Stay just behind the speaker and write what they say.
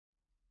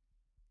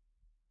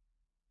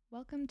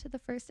Welcome to the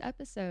first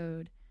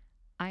episode.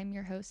 I'm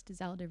your host,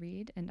 Zelda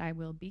Reed, and I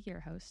will be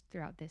your host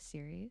throughout this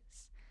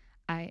series.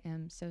 I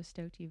am so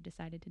stoked you've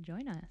decided to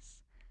join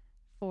us.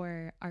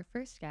 For our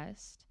first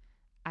guest,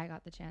 I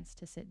got the chance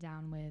to sit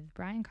down with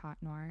Brian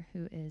Cotnor,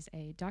 who is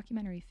a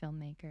documentary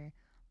filmmaker,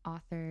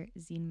 author,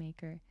 zine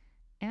maker,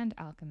 and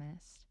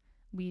alchemist.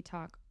 We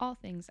talk all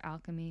things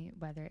alchemy,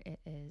 whether it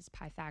is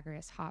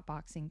Pythagoras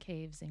hotboxing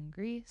caves in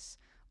Greece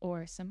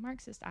or some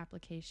Marxist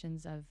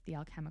applications of the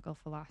alchemical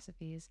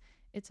philosophies.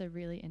 It's a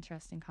really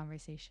interesting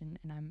conversation,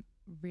 and I'm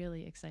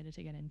really excited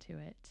to get into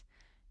it.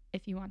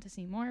 If you want to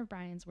see more of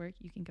Brian's work,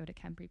 you can go to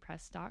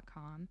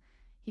kempripress.com.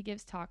 He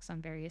gives talks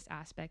on various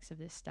aspects of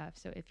this stuff,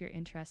 so if you're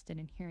interested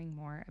in hearing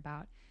more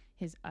about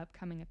his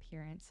upcoming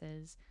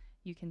appearances,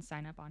 you can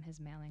sign up on his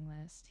mailing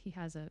list. He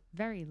has a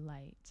very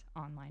light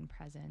online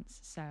presence,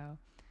 so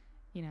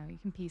you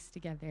can piece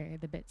together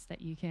the bits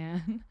that you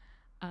can.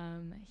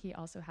 He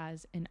also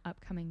has an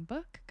upcoming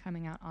book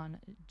coming out on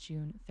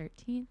June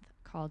 13th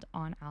called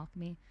On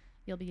Alchemy.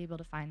 You'll be able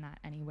to find that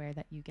anywhere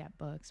that you get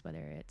books, whether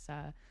it's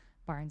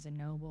Barnes &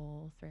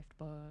 Noble, Thrift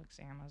Books,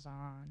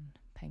 Amazon,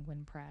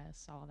 Penguin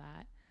Press, all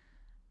that.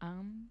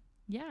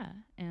 Yeah,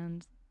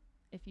 and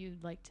if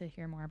you'd like to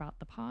hear more about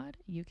the pod,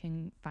 you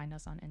can find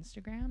us on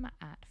Instagram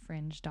at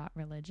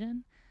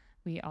fringe.religion.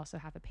 We also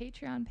have a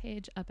Patreon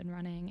page up and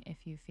running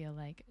if you feel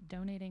like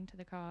donating to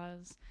the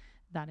cause.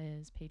 That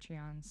is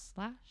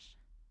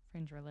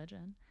Patreon/Fringe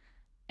Religion.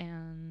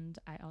 And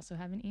I also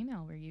have an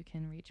email where you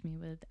can reach me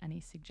with any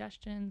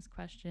suggestions,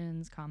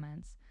 questions,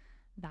 comments.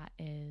 That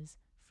is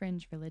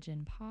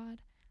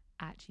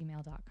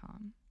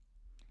fringereligionpod@gmail.com.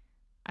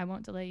 I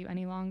won't delay you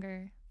any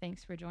longer.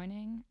 Thanks for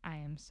joining. I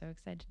am so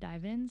excited to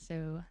dive in,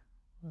 so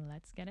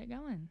let's get it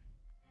going.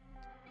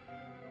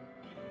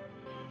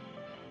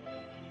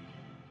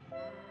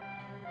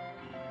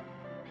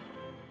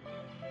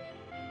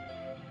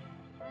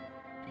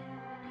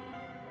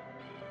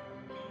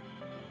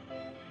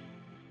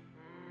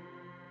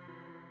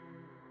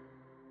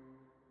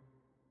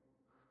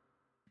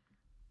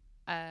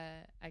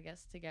 I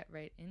guess to get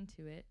right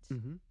into it,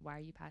 why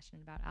are you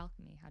passionate about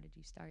alchemy? How did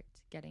you start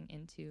getting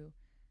into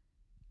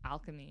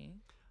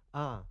alchemy?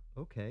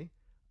 Okay.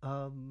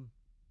 Um,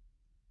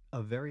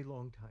 a very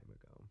long time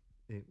ago.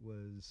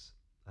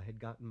 I had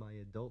gotten my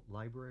adult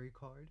library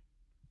card.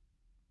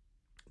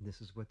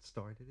 This is what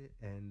started it.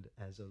 And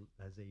as a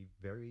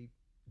very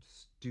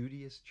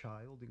studious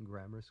child in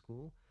grammar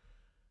school,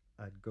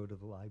 I'd go to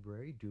the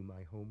library, do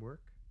my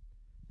homework,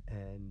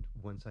 and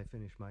once I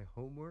finished my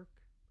homework,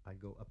 I'd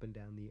go up and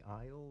down the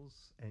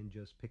aisles and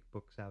just pick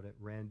books out at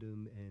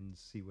random and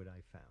see what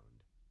I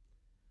found.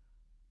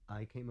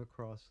 I came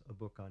across a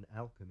book on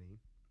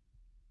alchemy,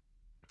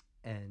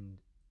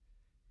 and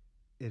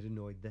it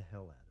annoyed the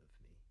hell out of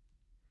me.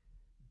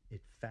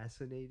 It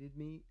fascinated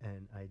me,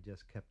 and I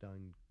just kept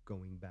on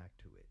going back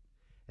to it.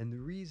 And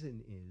the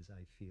reason is,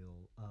 I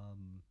feel,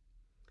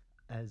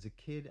 as a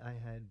kid, I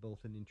had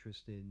both an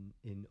interest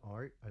in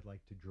art. I'd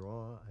like to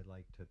draw, I'd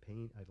like to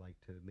paint, I'd like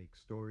to make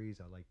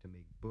stories, I like to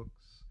make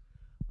books,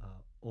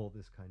 all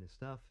this kind of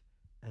stuff.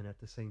 And at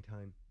the same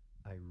time,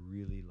 I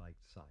really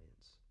liked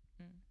science,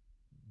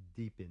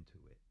 deep into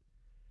it.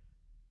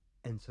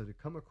 And so to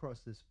come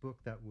across this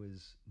book that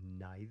was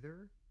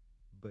neither,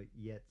 but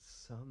yet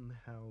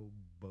somehow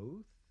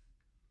both,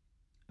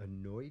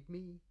 annoyed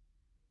me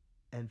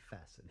and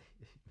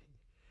fascinated me.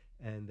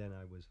 And then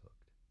I was hooked.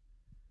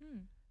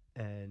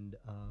 And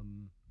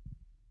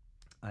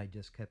I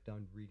just kept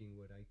on reading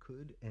what I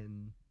could.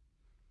 And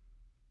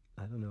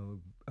I don't know,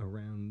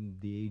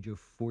 around the age of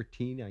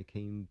 14, I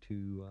came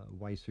to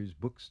Weisser's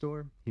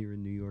bookstore here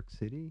in New York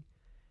City.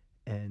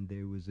 And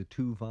there was a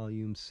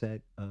 2-volume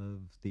set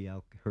of the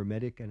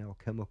Hermetic and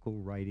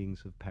Alchemical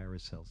Writings of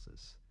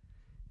Paracelsus.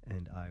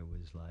 And I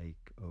was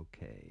like,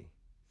 okay,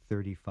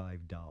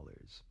 $35.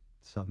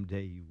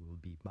 Someday you will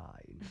be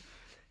mine.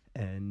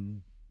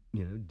 And,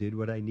 did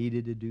what I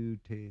needed to do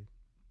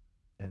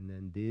and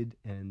then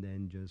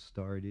just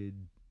started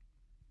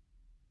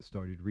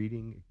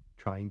reading,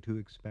 trying to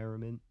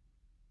experiment,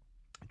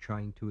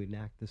 trying to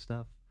enact the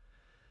stuff.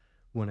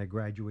 When I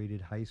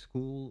graduated high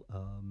school,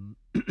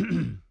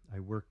 I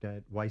worked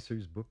at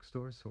Weisser's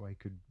bookstore so I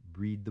could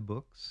read the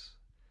books.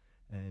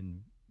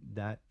 And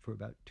that for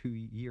about 2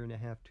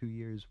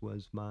 years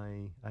was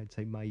I'd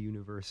say my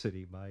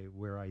university,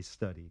 where I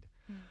studied.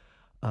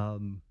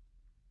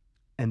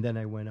 And then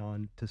I went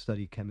on to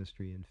study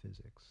chemistry and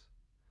physics.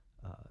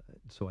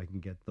 So I can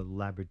get the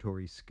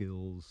laboratory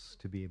skills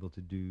to be able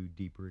to do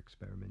deeper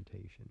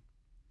experimentation.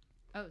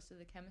 Oh, so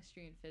the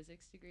chemistry and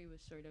physics degree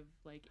was sort of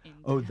like in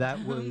That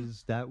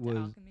was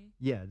alchemy?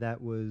 yeah,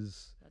 That's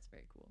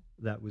very cool.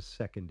 that was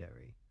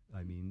secondary.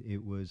 I mean,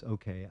 it was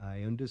okay.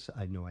 I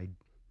know I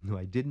no,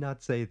 I did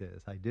not say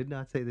this. I did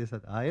not say this.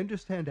 I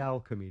understand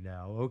alchemy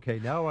now. Okay,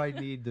 now I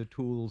need the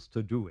tools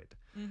to do it.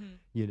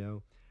 You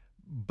know,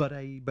 but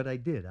I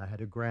did. I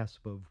had a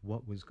grasp of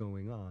what was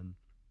going on,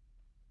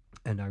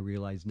 and I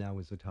realized now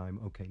is the time.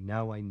 Okay,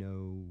 now I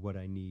know what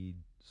I need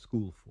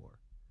school for.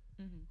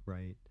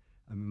 Right.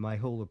 I mean, my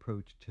whole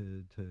approach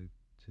to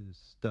to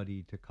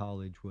study to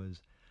college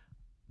was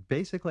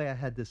basically I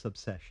had this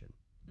obsession,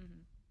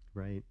 Mm-hmm.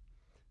 right?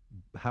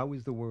 How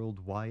is the world?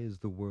 Why is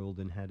the world?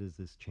 And how does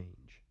this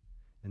change?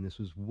 And this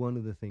was one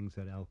of the things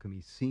that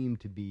alchemy seemed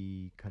to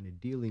be kind of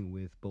dealing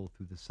with both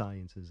through the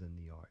sciences and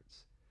the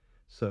arts.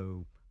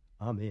 So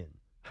I'm in,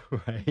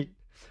 right?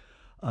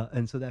 Mm-hmm.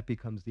 And so that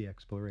becomes the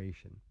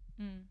exploration,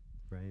 Mm.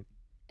 right?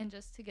 And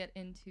just to get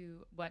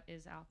into what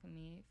is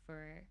alchemy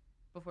for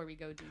before we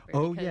go deeper,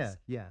 Oh, yeah, because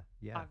yeah,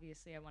 yeah.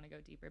 obviously I want to go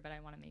deeper, but I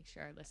want to make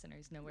sure our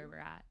listeners know where we're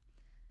at.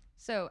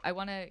 So I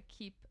want to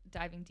keep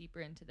diving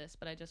deeper into this,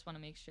 but I just want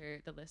to make sure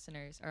the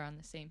listeners are on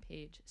the same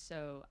page.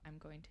 So I'm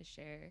going to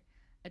share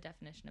a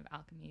definition of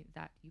alchemy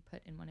that you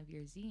put in one of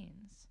your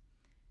zines.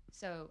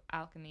 So,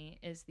 alchemy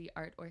is the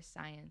art or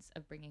science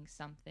of bringing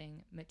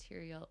something,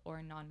 material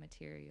or non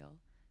material,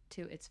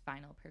 to its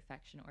final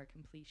perfection or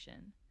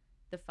completion.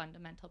 The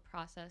fundamental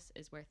process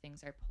is where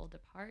things are pulled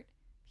apart,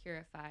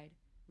 purified,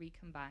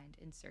 recombined,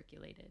 and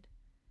circulated.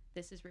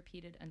 This is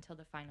repeated until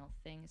the final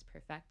thing is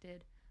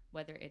perfected,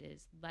 whether it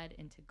is led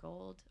into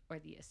gold or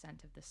the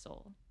ascent of the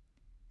soul.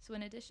 So,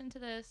 in addition to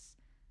this,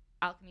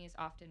 alchemy is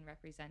often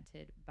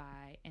represented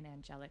by an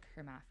angelic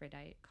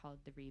hermaphrodite called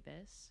the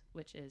rebus,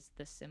 which is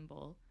the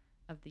symbol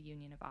of the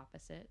union of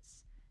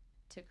opposites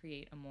to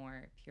create a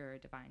more pure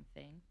divine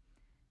thing.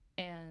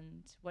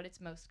 And what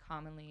it's most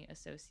commonly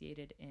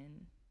associated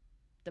in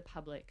the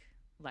public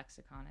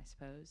lexicon, I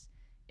suppose,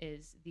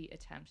 is the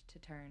attempt to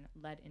turn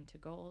lead into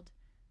gold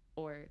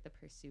or the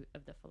pursuit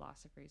of the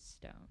philosopher's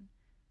stone.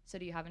 So,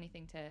 do you have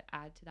anything to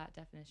add to that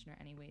definition or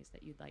any ways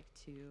that you'd like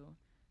to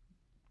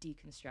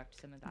deconstruct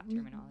some of that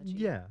terminology?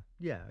 Yeah,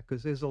 yeah,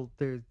 because there's a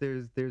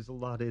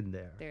lot in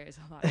there. There is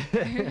a lot in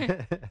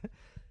there.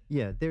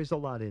 Yeah, there's a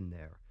lot in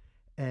there,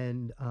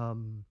 and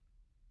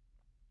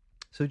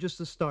so just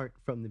to start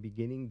from the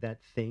beginning,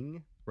 that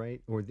thing,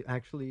 right, or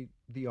actually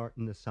the art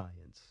and the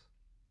science,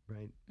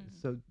 right. Mm-hmm.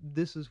 So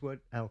this is what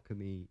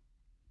alchemy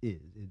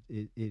is.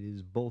 It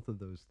is both of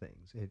those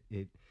things.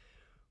 It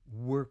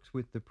works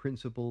with the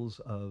principles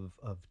of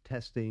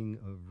testing,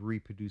 of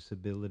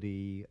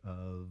reproducibility,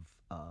 of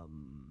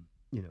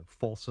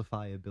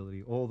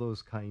falsifiability, all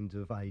those kinds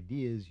of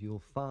ideas you'll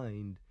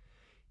find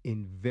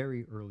in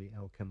very early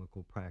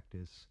alchemical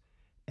practice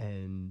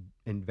and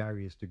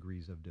various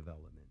degrees of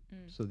development.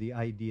 Mm. So the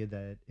idea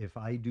that if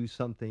I do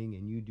something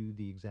and you do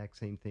the exact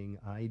same thing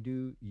I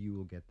do, you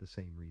will get the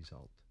same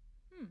result,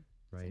 That's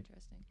right?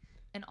 interesting.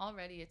 And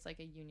already it's like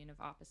a union of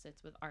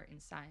opposites with art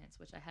and science,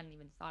 which I hadn't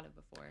even thought of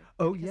before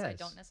Oh because I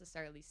don't yes,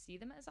 necessarily see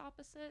them as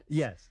opposites,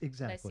 yes, but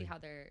I see exactly. how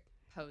they're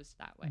posed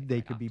that way They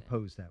quite could be often.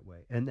 posed that way,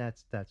 and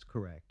that's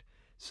correct.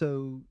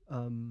 So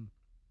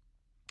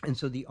and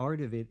so the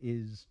art of it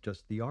is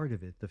just the art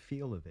of it, the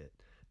feel of it.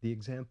 The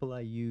example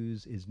I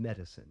use is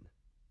medicine,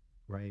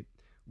 right?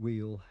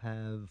 We'll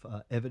have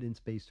evidence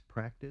based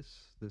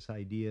practice, this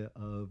idea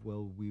of,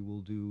 well, we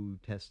will do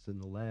tests in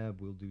the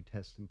lab, we'll do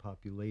tests in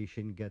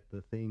population, get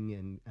the thing,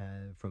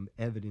 and from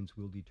evidence,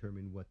 we'll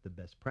determine what the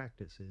best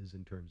practice is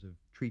in terms of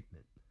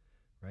treatment,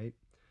 right?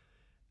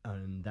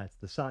 And that's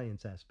the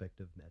science aspect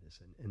of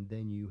medicine. And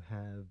then you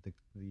have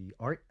the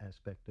art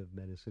aspect of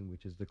medicine,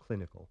 which is the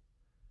clinical,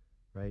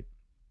 right?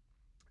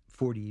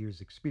 40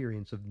 years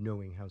experience of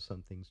knowing how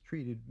something's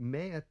treated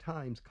may at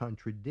times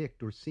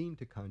contradict or seem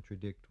to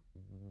contradict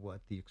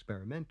what the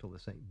experimental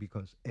is saying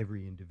because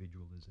every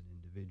individual is an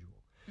individual.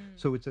 Mm.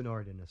 So it's an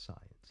art and a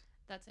science.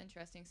 That's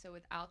interesting. So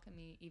with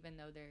alchemy, even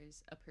though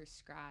there's a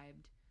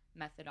prescribed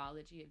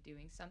methodology of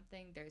doing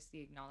something, there's the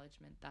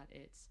acknowledgement that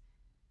it's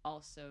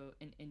also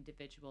an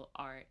individual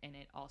art and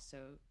it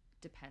also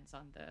depends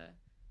on the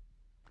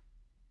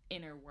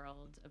inner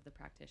world of the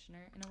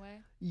practitioner in a way.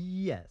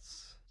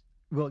 Yes.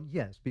 Well,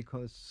 yes,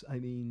 because I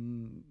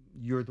mean,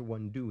 you're the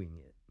one doing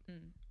it,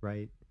 Mm.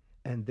 right?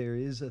 And there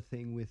is a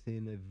thing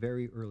within a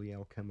very early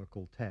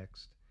alchemical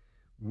text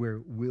where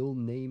it will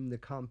name the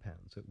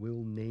compounds, it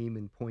will name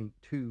and point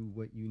to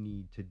what you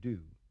need to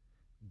do.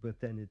 But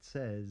then it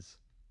says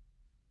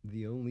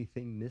the only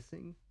thing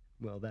missing,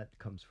 well, that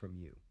comes from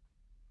you,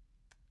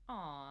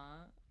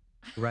 Aw.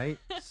 right?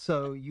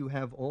 So you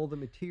have all the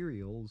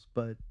materials,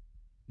 but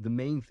the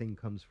main thing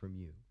comes from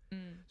you.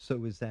 Mm.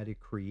 So is that it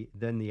create?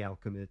 Then the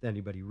alchemist,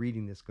 anybody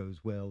reading this goes,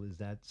 well, is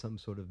that some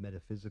sort of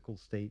metaphysical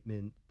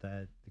statement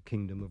that the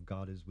kingdom of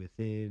God is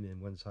within, and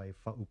once I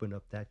open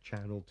up that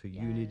channel to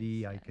Yes,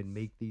 unity, I yes. can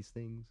make these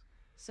things?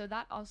 So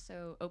that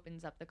also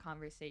opens up the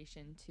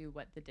conversation to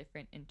what the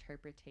different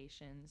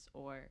interpretations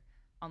or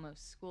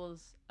almost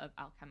schools of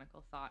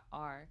alchemical thought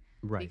are,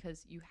 Right,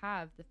 because you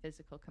have the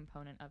physical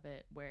component of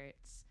it where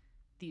it's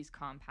these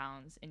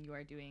compounds and you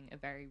are doing a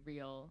very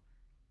real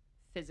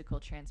physical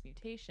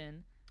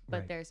transmutation, but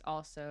right. there's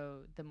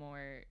also the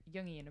more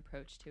Jungian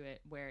approach to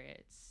it where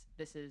it's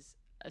this is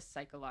a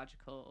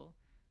psychological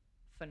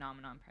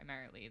phenomenon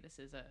primarily. This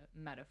is a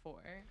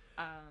metaphor.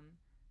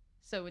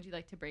 So, would you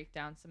like to break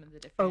down some of the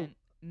Oh, different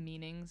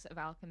meanings of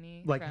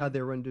alchemy like how from?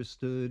 they're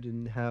understood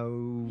and how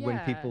when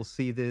Yeah, people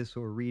see this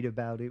or read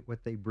about it,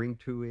 what they bring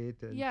to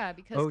it, and yeah,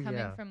 because oh coming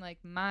yeah, from like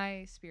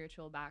my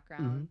spiritual hmm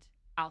background,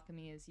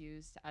 alchemy is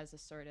used as a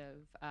sort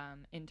of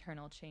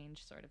internal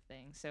change sort of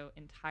thing. So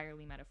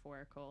entirely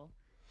metaphorical.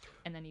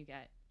 And then you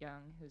get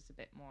Jung, who's a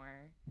bit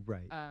more.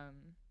 Right.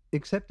 Um,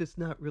 Except it's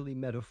not really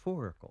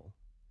metaphorical.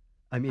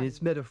 I mean, how do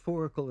it's you mean?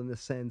 metaphorical in the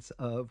sense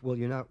of, well,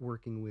 you're not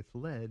working with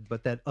lead,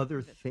 but that other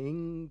Vivid.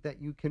 thing that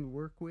you can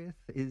work with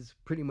is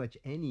pretty much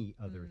any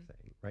other Mm,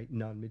 thing, right?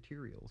 Non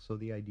material. So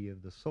the idea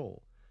of the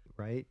soul,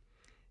 right?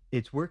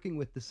 It's working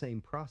with the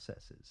same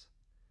processes.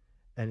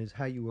 And is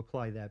how you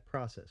apply that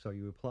process. Are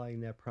you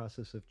applying that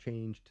process of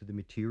change to the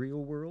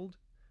material world,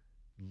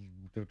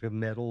 the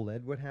metal,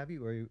 lead, what have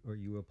you? Or are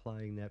you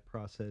applying that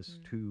process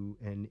mm, to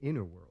an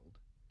inner world,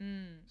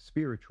 mm.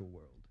 spiritual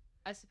world?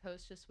 I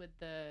suppose just with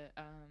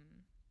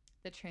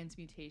the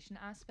transmutation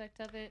aspect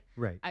of it,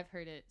 Right. I've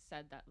heard it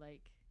said that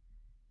like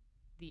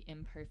the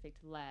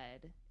imperfect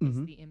lead is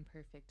Mm-hmm. the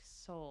imperfect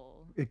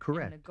soul, and the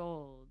Correct.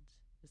 gold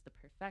is the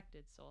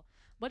perfected soul.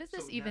 What does So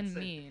this in that even sense,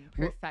 mean?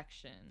 well,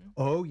 Perfection.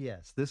 oh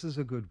yes, this is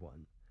a good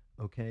one.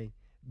 Okay,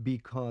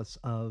 because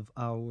of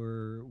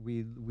our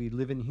we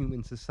live in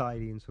human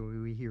society, and so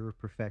when we hear of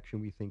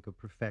perfection, we think of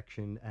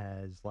perfection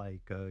as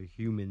like a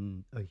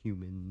human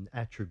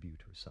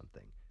attribute or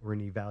something, or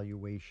an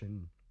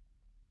evaluation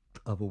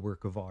of a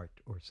work of art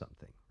or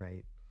something,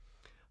 right?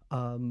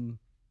 Um,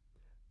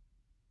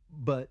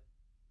 but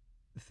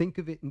think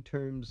of it in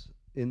terms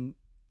in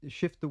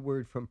shift the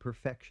word from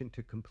perfection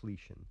to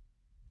completion.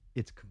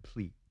 It's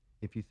complete.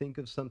 If you think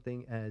of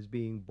something as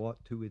being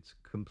brought to its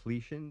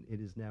completion, it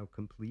is now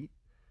complete.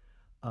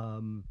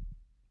 Um,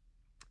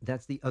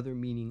 that's the other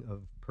meaning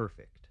of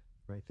perfect,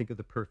 right? Think of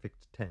the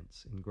perfect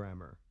tense in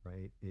grammar,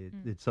 right?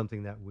 Mm, It's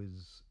something that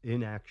was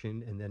in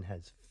action and then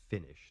has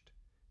finished.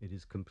 It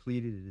is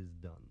completed, it is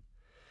done.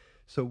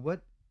 So,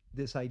 what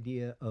this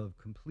idea of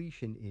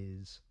completion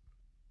is,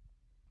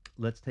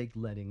 let's take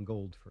lead and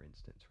gold, for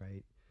instance,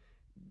 right?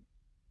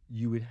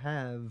 You would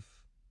have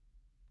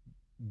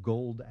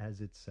gold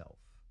as itself,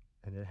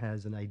 and it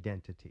has an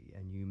identity,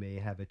 and you may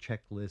have a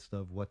checklist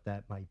of what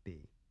that might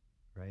be,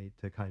 right,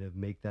 to kind of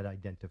make that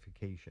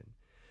identification.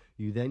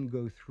 You then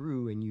go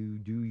through and you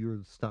do your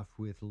stuff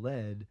with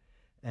lead,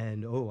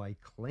 and oh, I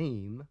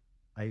claim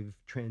I've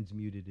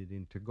transmuted it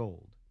into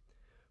gold.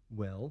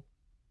 Well,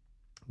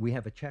 we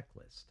have a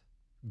checklist.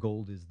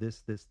 Gold is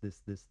this,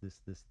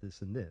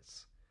 and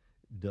this.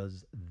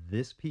 Does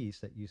this piece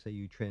that you say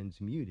you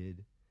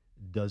transmuted,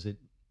 does it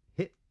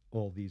hit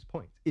all these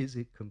points? Is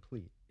it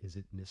complete? Is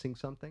it missing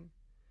something?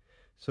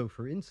 So,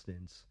 for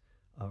instance,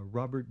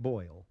 Robert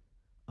Boyle,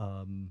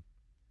 um,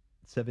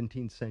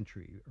 17th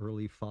century,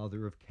 early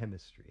father of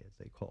chemistry, as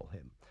they call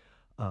him,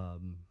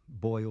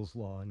 Boyle's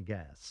law on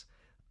gas,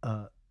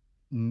 uh,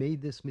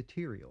 made this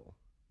material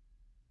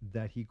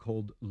that he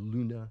called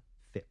Luna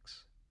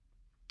Fix,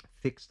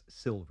 fixed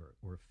silver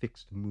or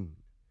fixed moon.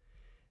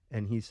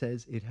 And he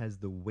says it has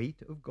the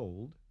weight of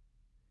gold,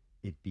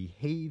 it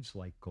behaves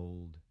like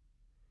gold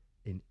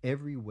in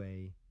every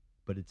way,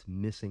 but it's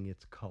missing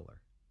its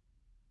color.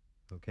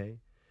 Okay?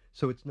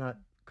 So it's not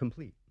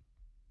complete,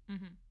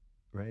 mm-hmm.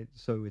 right?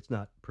 So it's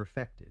not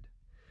perfected.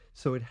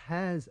 So it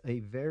has a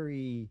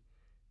very,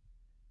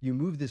 you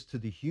move this to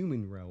the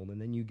human realm, and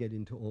then you get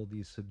into all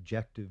these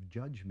subjective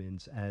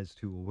judgments as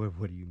to, well,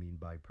 what do you mean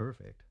by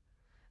perfect?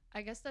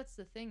 I guess that's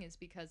the thing is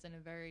because in a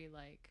very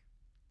like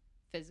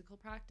physical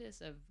practice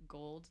of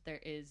gold,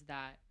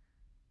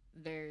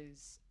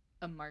 there's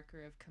a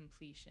marker of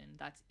completion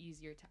that's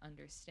easier to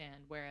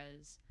understand,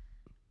 whereas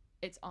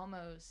it's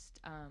almost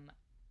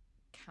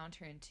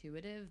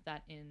counterintuitive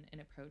that in an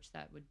approach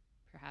that would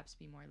perhaps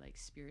be more like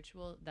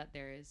spiritual, that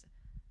there is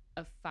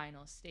a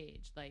final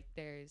stage. Like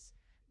there's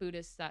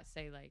Buddhists that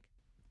say like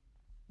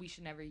we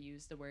should never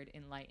use the word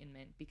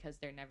enlightenment because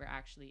there never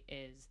actually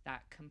is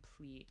that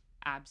complete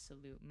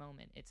absolute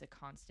moment. It's a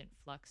constant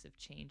flux of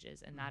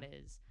changes, and that Mm-hmm.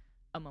 is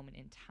a moment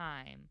in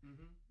time.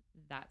 Mm-hmm.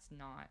 That's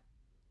not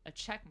a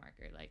check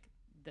marker. Like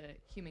the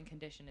human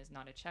condition is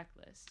not a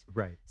checklist.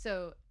 Right.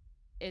 So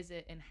is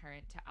it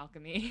inherent to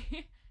alchemy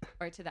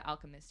or to the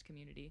alchemist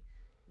community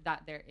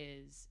that there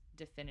is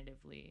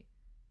definitively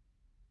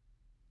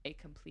a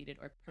completed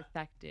or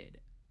perfected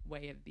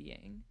way of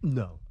being?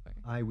 No, Or,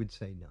 I would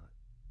say not.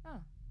 oh,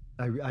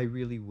 I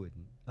really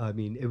wouldn't. I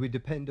mean, it would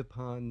depend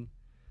upon,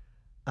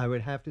 I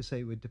would have to say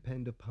it would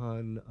depend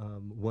upon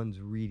one's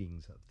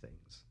readings of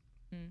things.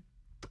 mm,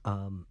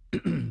 Um,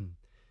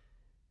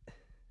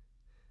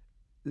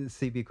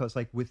 see, because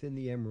like within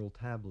the Emerald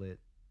Tablet,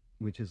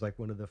 which is like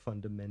one of the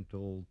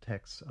fundamental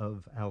texts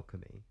of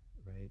alchemy,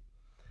 right?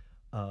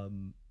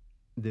 Um,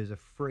 there's a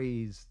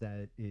phrase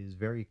that is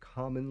very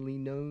commonly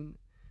known,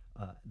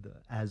 the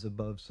as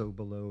above, so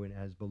below, and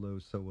as below,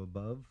 so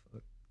above.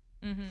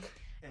 mm-hmm.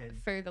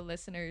 And For the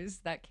listeners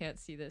that can't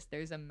see this,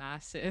 there's a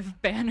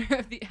massive banner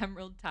of the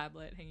Emerald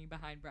Tablet hanging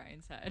behind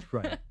Brian's head.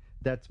 right,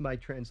 that's my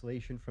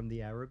translation from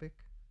the Arabic.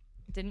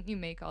 Didn't you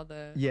make all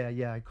the? Yeah,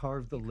 yeah, I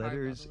carved the You carved all the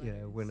letters.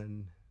 Yeah, when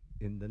letters.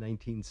 in the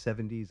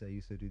 1970s, I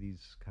used to do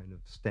these kind of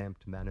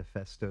stamped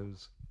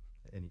manifestos,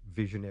 any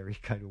visionary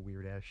kind of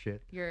weird ass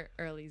shit. Your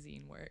early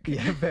zine work.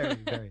 Yeah, very,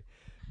 very.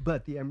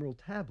 But the Emerald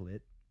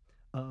Tablet,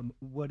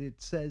 What it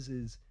says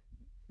is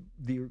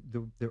the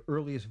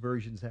earliest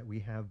versions that we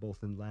have,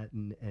 both in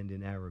Latin and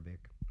in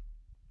Arabic,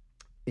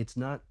 it's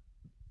not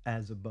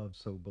as above,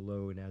 so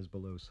below, and as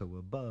below, so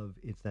above.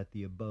 It's that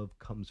the above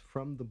comes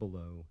from the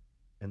below,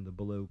 and the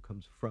below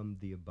comes from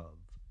the above.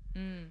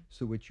 Mm.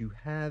 So what you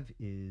have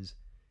is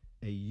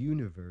a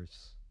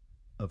universe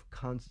of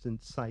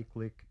constant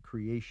cyclic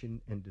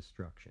creation and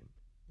destruction.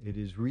 It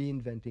is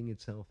reinventing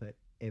itself at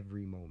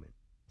every moment.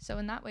 So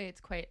in that way, it's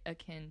quite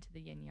akin to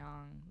the yin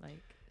yang,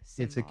 like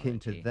It's akin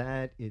to symbology.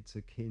 that. It's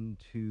akin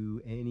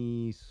to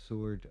any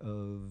sort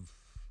of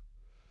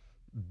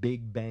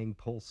big bang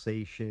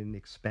pulsation,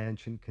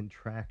 expansion,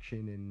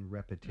 contraction, and Mm.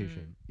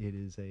 repetition. It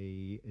is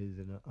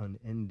an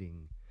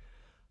unending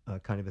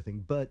kind of a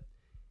thing. But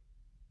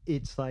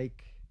it's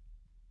like,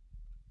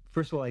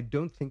 first of all, I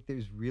don't think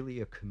there's really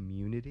a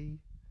community,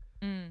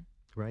 Mm.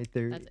 right?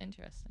 There, That's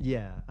interesting.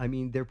 yeah. I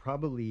mean, there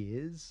probably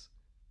is.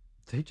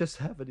 They just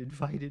haven't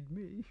invited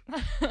me.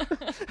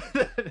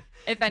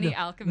 If any No,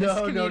 alchemist no, no,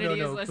 no,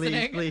 community is no. Please,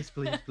 listening. please,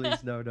 please,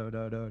 please. No, no,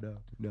 no, no, no,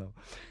 no,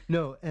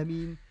 no. I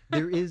mean,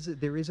 there is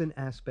an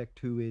aspect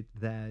to it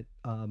that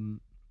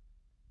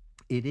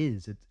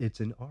it's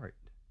an art,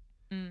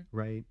 Mm.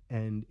 right?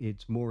 And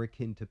it's more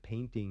akin to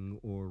painting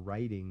or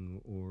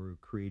writing or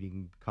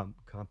creating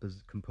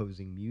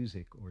composing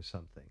music or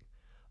something.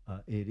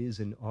 It is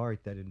an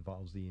art that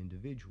involves the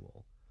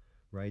individual,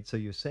 right? So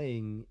you're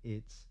saying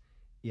it's,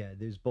 yeah,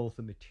 there's both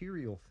a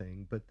material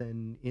thing, but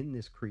then in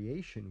this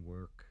creation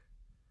work,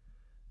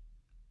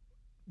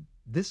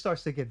 this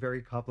starts to get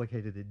very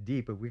complicated and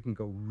deep, but we can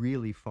go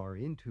really far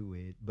into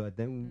it. But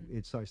then Mm.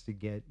 it starts to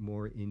get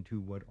more into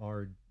what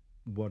are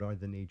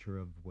the nature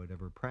of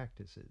whatever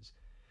practices,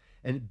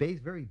 and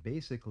very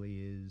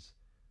basically is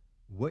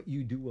what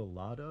you do a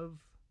lot of,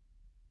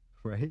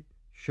 right,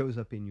 shows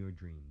up in your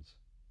dreams,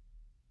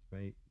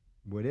 right?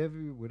 Whatever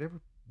you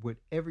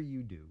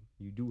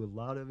do a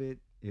lot of it,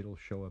 it'll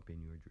show up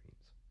in your dreams,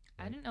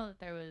 I right? didn't know that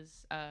there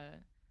was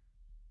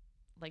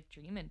like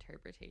dream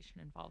interpretation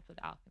involved with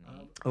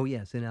alchemy. Oh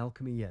yes, in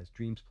alchemy, yes,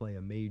 dreams play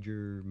a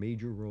major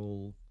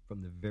role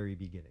from the very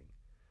beginning,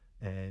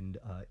 and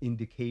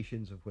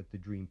indications of what the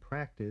dream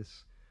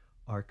practice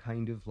are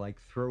kind of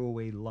like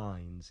throwaway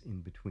lines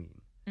in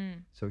between.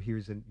 Mm. So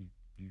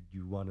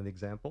you want an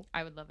example?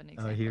 I would love an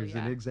example. Here's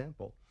an Yeah.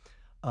 example.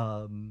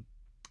 Um,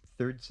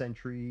 Third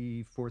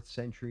century, fourth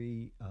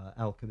century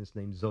alchemist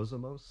named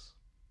Zosimos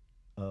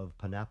of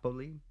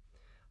Panoply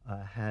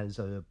has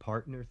a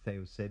partner,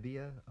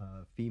 Theosebia,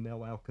 a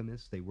female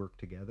alchemist. They work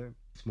together.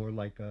 It's more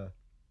like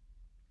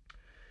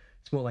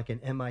an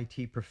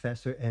MIT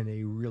professor and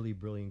a really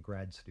brilliant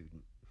grad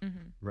student,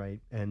 Mm-hmm. right?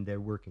 And they're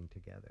working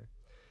together.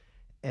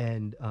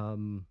 And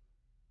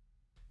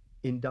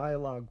in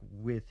dialogue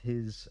with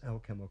his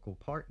alchemical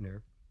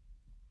partner,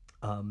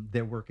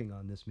 they're working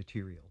on this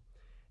material,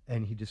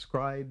 and he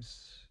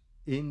describes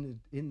in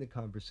the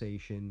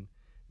conversation,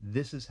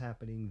 this is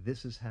happening,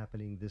 this is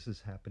happening, this is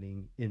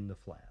happening in the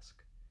flask,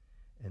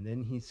 and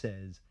then he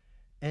says,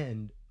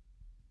 and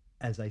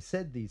as I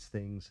said these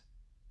things,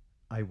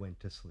 I went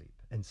to sleep,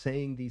 and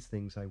saying these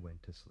things, I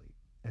went to sleep,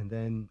 and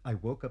then I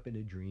woke up in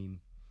a dream,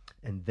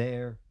 and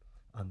there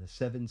on the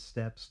 7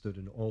 steps stood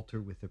an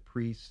altar with a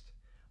priest.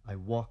 I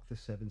walked the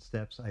 7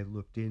 steps. I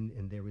looked in,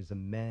 and there was a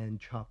man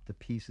chopped to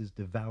pieces,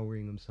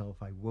 devouring himself.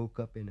 I woke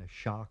up in a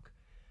shock,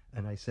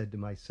 and I said to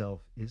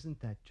myself,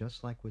 isn't that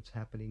just like what's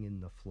happening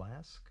in the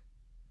flask?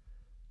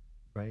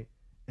 Right?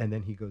 And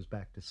then he goes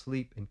back to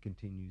sleep and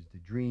continues the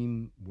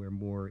dream where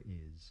more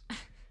is.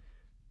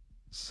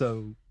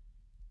 So,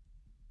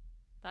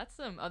 That's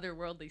some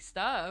otherworldly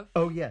stuff.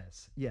 oh,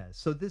 yes, yes.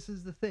 So, this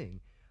is the thing.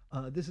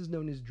 This is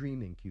known as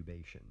dream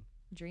incubation.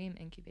 Dream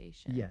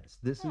incubation. Yes,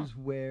 this Huh. is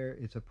where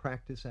it's a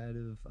practice out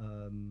of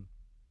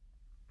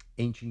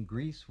ancient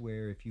Greece,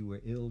 where if you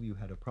were ill, you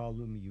had a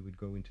problem, you would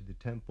go into the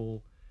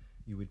temple,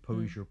 you would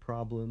pose Mm. your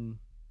problem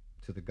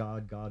to the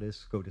god,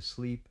 goddess, go to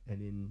sleep,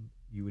 and in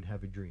you would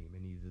have a dream.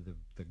 And either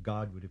the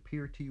god would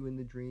appear to you in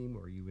the dream,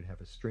 or you would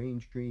have a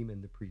strange dream,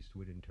 and the priest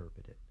would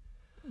interpret it.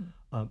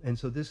 Mm. And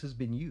so this has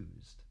been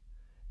used.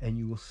 And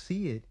you will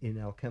see it in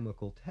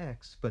alchemical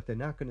texts, but they're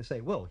not going to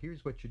say, well,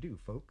 here's what you do,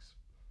 folks.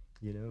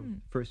 Mm.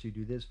 First you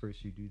do this,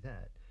 first you do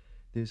that.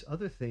 There's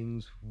other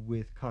things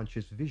with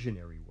conscious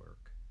visionary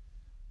work,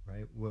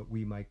 right? What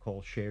we might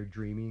call shared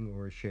dreaming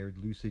or a shared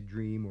lucid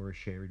dream or a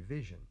shared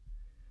vision.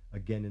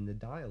 Again, in the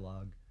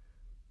dialogue,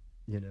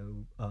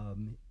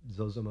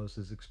 Zosimos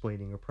is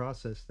explaining a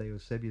process.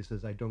 Theosebia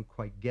says, I don't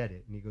quite get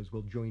it. And he goes,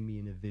 well, join me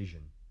in a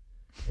vision.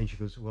 And she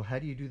goes, well, how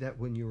do you do that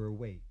when you're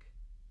awake?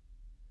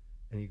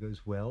 And he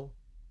goes, well,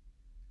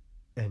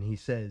 and he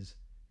says,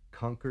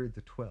 conquer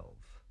the 12.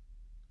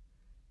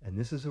 And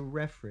this is a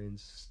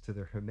reference to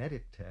the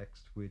Hermetic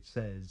text, which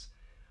says,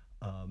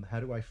 how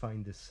do I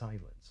find this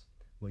silence?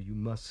 Well, you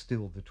must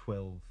still the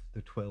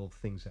 12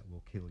 things that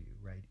will kill you,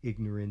 right?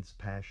 Ignorance,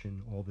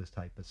 passion, all this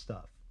type of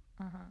stuff.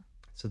 Uh-huh.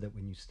 So that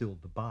when you still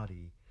the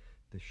body,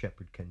 the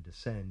shepherd can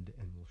descend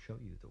and will show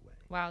you the way.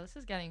 Wow, this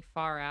is getting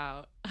far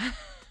out.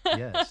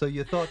 Yeah. So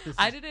you thought this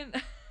I is didn't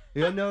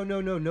Yeah, no,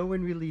 no, no, no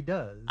one really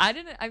does. I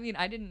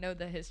didn't know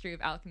the history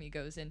of alchemy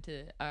goes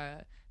into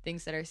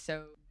things that are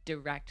so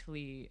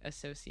directly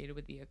associated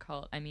with the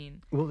occult. I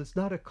mean, Well, it's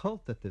not a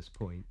cult at this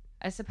point.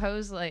 I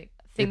suppose like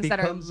It things that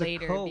are becomes a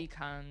later cult.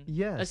 become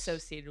Yes,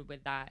 associated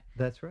with that.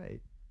 that's right.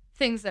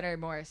 Things that are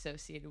more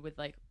associated with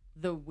like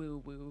the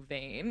woo woo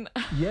vein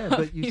Yeah, of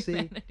but you see,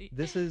 humanity.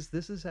 this is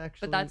But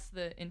actually that's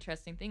the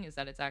interesting thing is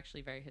that it's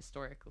actually very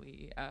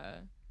historically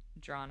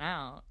drawn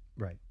out.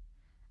 right.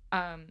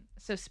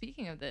 So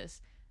speaking of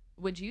this,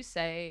 would you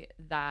say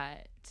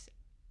that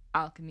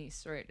alchemy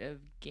sort of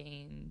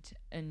gained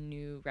a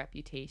new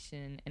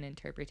reputation and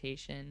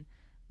interpretation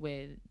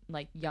with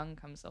like Jung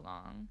comes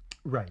along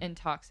Right. and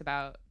talks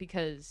about,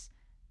 because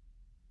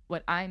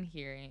what I'm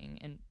hearing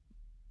and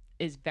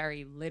is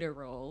very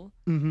literal,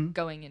 Mm-hmm.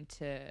 going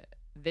into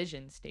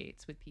vision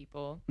states with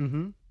people.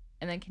 Mm-hmm.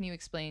 And then can you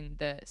explain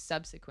the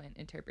subsequent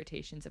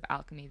interpretations of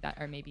alchemy that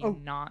are maybe Oh,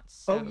 not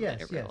so oh yes,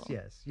 yes, literal?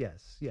 yes,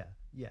 yes, yeah,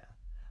 yeah.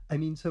 I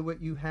mean, so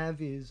what you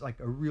have is like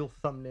a real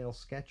thumbnail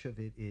sketch of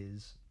it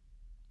is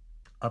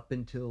up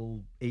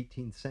until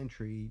 18th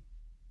century,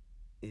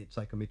 it's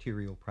like a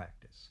material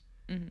practice.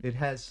 Mm-hmm. It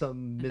has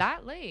some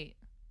That late?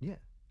 yeah,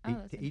 Oh,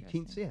 that's 18th,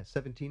 interesting. yeah,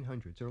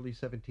 1700s, early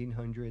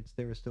 1700s.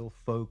 There are still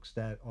folks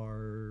that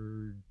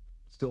are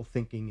still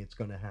thinking it's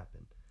going to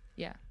happen,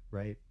 Yeah.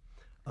 right?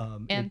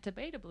 It And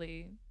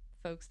debatably,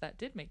 folks that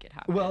did make it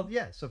well, happen.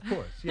 yes, of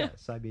course,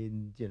 yes. I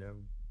mean,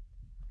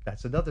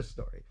 that's another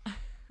story.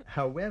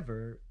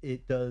 However,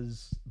 it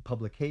does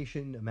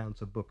publication,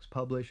 amounts of books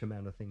published,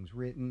 amount of things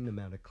written,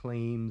 amount of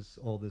claims,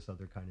 all this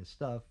other kind of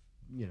stuff.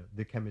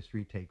 The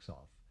chemistry takes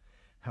off.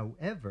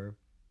 However,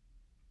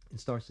 it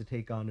starts to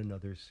take on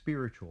another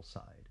spiritual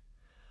side.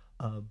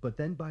 But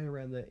then by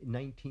around the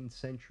 19th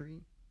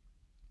century,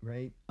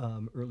 right,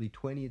 early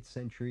 20th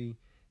century,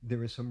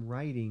 there are some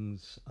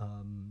writings.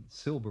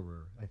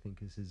 Silberer, I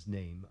think, is his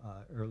name,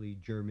 early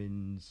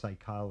German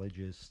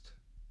psychologist,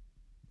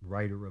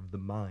 writer of the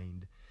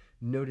mind.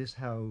 Notice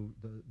how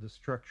the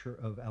structure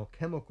of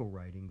alchemical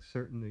writing,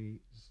 certainly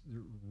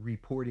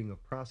reporting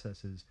of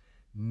processes,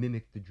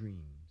 mimic the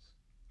dreams,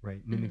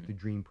 right? Mimic Mm-hmm. the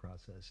dream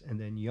process. And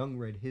then Jung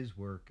read his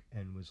work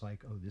and was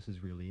like, oh, this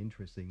is really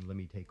interesting. Let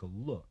me take a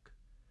look.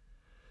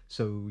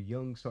 So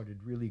Jung started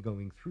really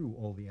going through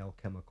all the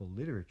alchemical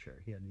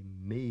literature. He had an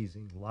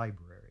amazing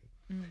library.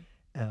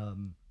 Mm-hmm.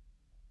 Um,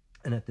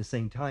 and at the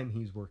same time,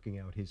 he's working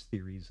out his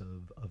theories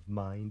of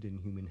mind and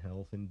human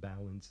health and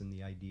balance and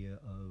the idea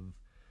of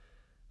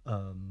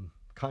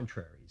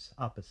contraries,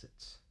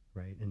 opposites,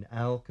 right? And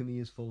alchemy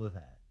is full of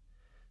that.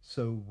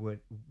 So what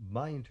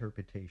my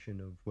interpretation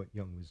of what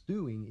Jung was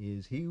doing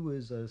is he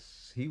was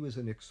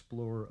an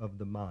explorer of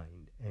the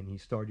mind, and he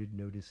started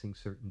noticing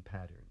certain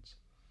patterns.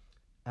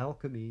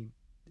 Alchemy,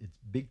 its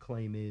big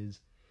claim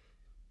is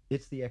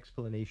it's the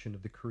explanation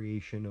of the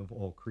creation of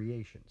all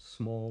creation,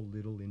 small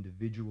little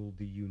individual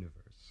the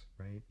universe,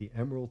 right? The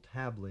Emerald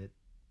Tablet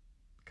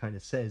kind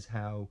of says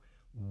how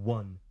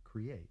one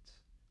creates.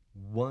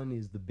 One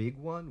is the big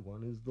one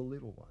is the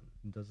little one.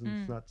 It's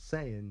Mm. not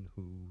saying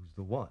who's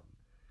the one,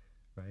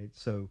 right?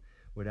 So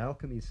what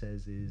alchemy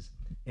says is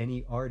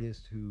any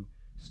artist who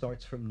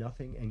starts from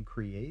nothing and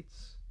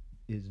creates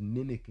is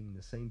mimicking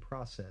the same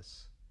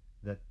process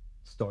that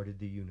started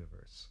the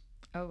universe.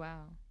 Oh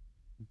wow.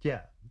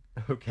 Yeah.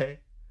 Okay.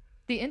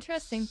 The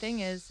interesting thing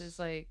is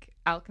like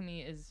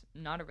alchemy is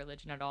not a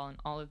religion at all, and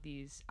all of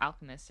these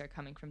alchemists are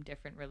coming from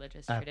different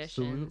religious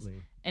traditions,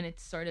 Absolutely. and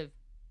it's sort of,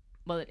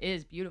 well, it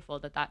is beautiful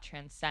that that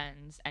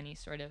transcends any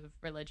sort of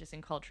religious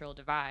and cultural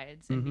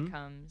divides and Mm-hmm.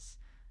 becomes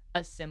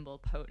a symbol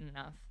potent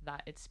enough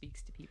that it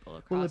speaks to people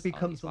Well, it across all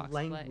becomes these a walks of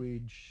life.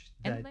 language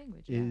And a that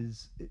language, yeah.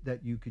 is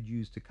that you could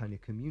use to kind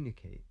of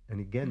communicate. And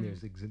again, Mm.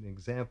 there's an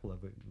example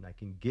of it, and I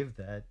can give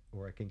that,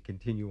 or I can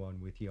continue on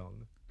with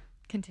Jung.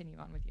 Continue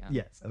on with Young.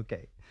 Yes.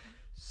 Okay.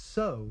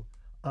 So,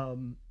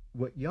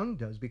 what Jung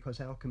does, because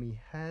alchemy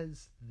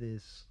has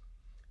this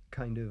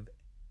kind of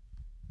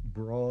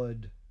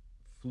broad,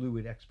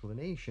 fluid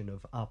explanation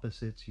of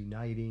opposites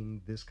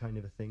uniting, this kind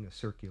of a thing, a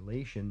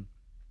circulation.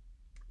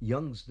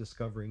 Jung's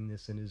discovering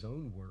this in his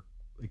own work,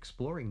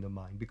 exploring the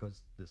mind,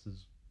 because this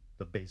is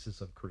the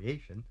basis of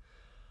creation.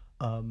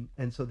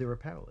 And so they're a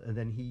parallel. And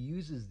then he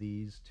uses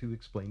these to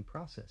explain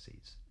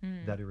processes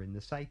Mm. that are in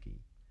the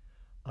psyche,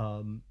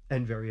 and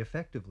very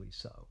effectively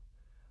so.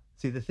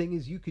 See, the thing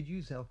is, you could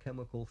use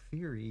alchemical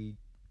theory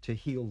to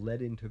heal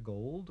lead into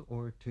gold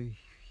or to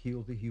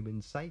heal the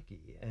human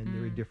psyche, and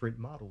there are Mm. different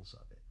models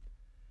of it.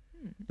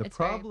 Mm. The It's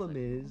very problem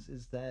applicable.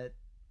 is that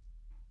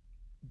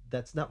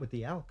that's not what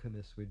the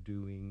alchemists were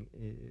doing.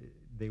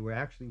 They were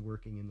actually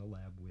working in the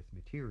lab with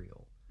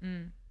material.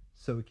 Mm.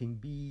 So it can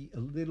be a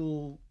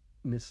little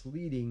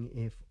misleading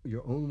if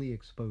your only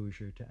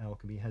exposure to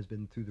alchemy has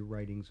been through the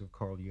writings of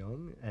Carl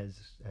Jung.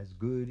 As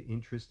good,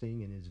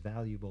 interesting, and as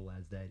valuable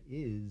as that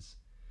is,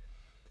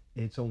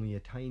 it's only a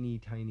tiny,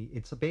 tiny.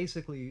 It's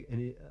basically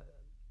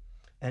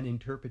an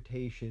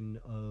interpretation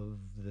of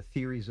the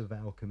theories of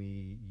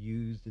alchemy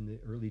used in the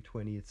early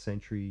 20th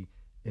century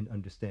in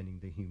understanding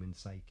the human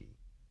psyche,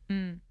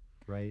 Mm.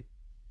 right?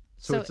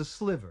 So So it's a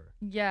sliver.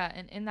 yeah,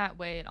 and in that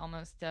way, it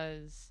almost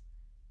does.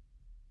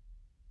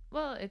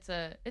 Well, it's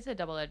a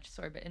double edged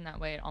sword, but in that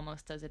way, it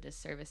almost does a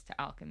disservice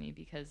to alchemy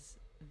because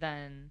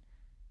then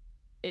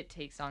it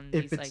takes on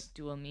If these like it's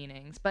dual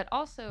meanings, but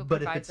also But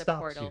if it provides a stops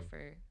portal you,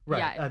 for right?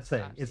 yeah, if I'm it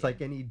saying stops it's you.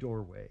 like any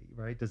doorway,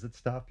 right? Does it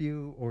stop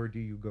you or do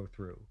you go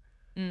through?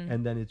 Mm,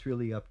 And then it's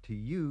really up to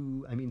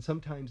you. I mean,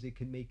 sometimes it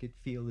can make it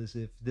feel as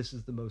if this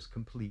is the most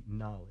complete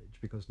knowledge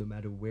because no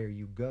matter where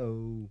you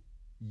go,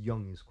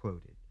 Jung is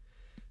quoted.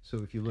 So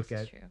if you look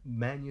this is at true.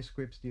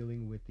 manuscripts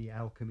dealing with the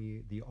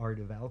alchemy, the art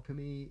of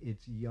alchemy,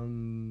 it's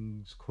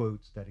Jung's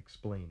quotes that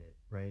explain it,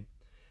 right?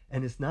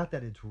 And it's not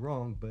that it's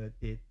wrong, but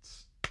it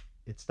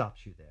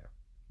stops you there,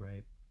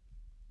 right?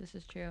 This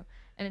is true,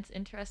 and it's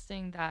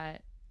interesting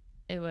that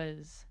it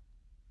was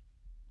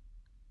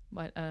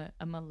what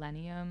a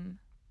millennium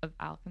of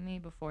alchemy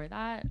before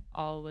that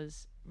all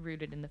was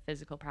rooted in the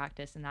physical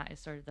practice, and that is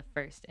sort of the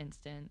first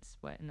instance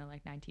what in the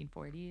like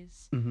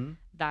 1940s Mm-hmm.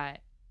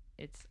 that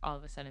it's all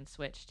of a sudden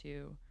switched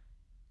to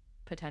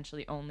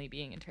potentially only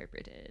being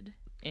interpreted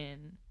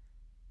in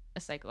a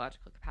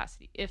psychological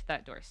capacity if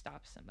that door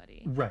stops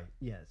somebody. Right.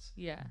 Yes.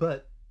 Yeah.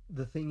 But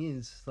the thing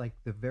is, like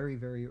the very,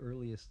 very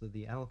earliest of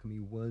the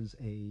alchemy was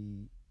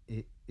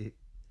it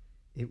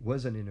it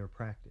was an inner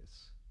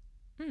practice,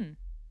 Hmm.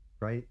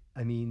 right?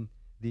 I mean,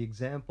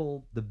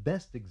 the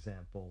best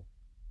example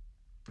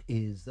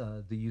is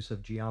the use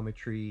of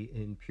geometry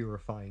in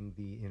purifying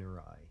the inner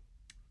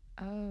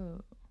eye. Oh,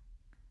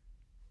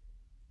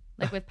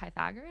 like with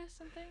Pythagoras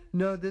and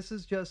No, things. this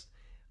is just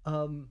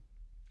um,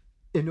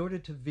 in order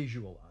to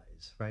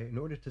visualize, right? In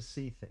order to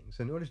see things,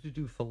 in order to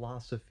do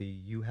philosophy,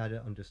 you had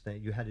to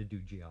understand, you had to do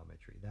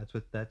geometry. That's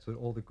what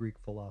all the Greek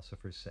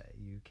philosophers say.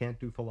 You can't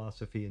do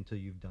philosophy until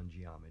you've done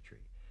geometry.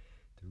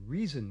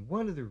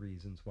 One of the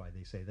reasons why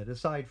they say that,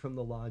 aside from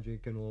the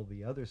logic and all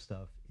the other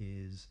stuff,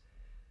 is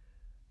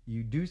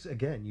you do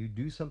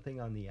something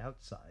on the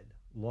outside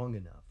long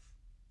enough,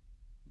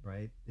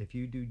 right? If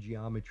you do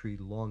geometry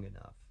long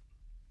enough,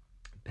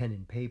 pen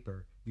and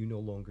paper, you no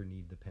longer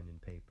need the pen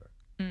and paper,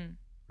 Mm.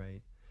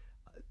 right?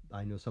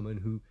 I know someone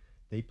who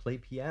they play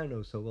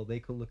piano so well they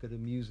can look at a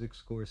music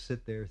score,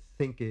 sit there,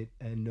 think it,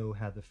 and know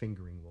how the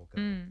fingering will go,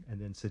 Mm. and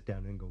then sit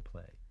down and go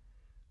play,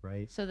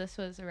 right? So this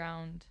was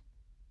around,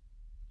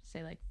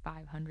 say, like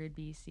 500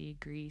 BC.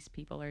 Greece.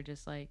 People are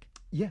just like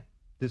Yeah,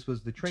 this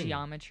was the training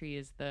geometry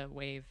is the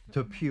wave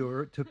to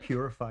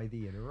purify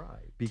the inner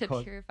eye to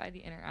because purify the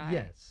inner eye.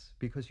 yes,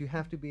 because you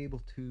have to be able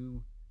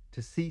to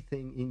see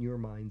thing in your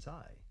mind's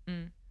eye.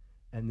 Mm.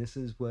 And this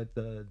is what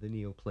the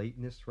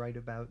Neoplatonists write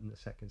about in the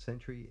second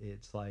century.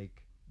 It's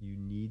like you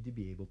need to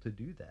be able to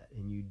do that,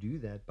 and you do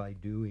that by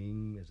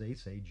doing, as they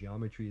say,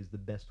 geometry is the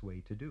best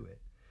way to do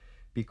it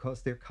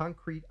because they're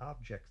concrete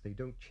objects; they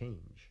don't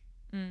change,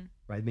 Mm.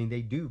 right? I mean,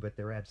 they do, but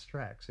they're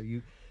abstract.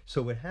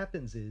 So what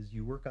happens is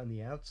you work on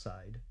the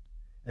outside,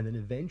 and then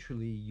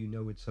eventually you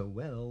know it so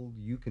well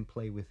you can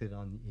play with it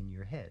on in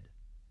your head.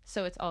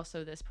 So it's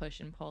also this push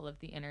and pull of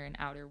the inner and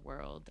outer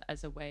world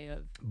as a way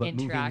of But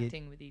moving it,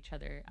 interacting with each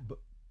other, but,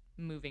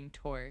 moving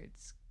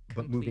towards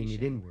but moving it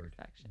completion, inward,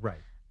 perfection,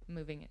 right?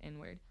 moving it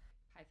inward.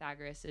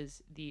 Pythagoras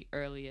is the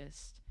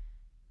earliest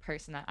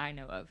person that I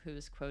know of who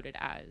is quoted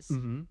as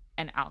Mm-hmm.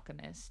 an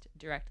alchemist,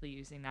 directly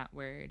using that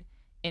word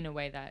in a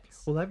way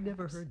that's Well, I've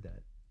never perhaps. heard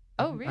that.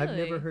 Oh, I've never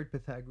really? heard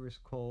Pythagoras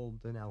called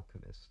an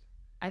alchemist.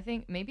 I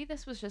think maybe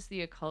this was just the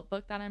occult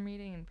book that I'm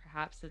reading, and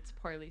perhaps it's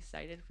poorly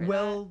cited for that.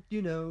 Well,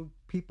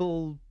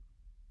 people,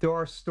 there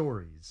are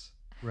stories,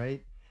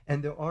 right?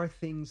 And there are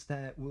things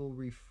that will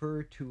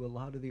refer to a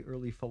lot of the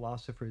early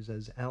philosophers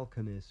as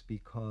alchemists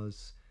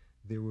because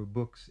there were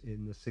books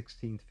in the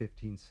 16th,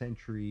 15th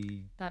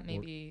century That or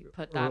maybe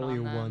put that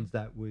earlier on ones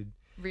them. that would,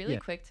 Really yeah.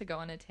 quick to go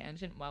on a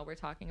tangent while we're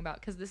talking about,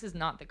 because this is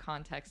not the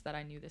context that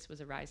I knew this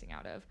was arising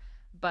out of.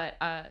 But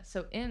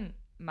so in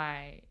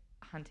my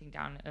hunting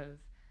down of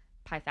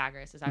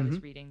Pythagoras, as I Mm-hmm.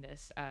 was reading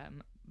this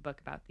book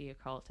about the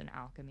occult and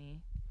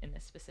alchemy in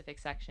this specific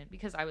section,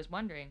 because I was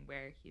wondering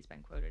where he's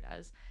been quoted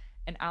as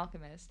an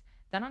alchemist.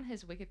 Then on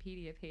his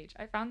Wikipedia page,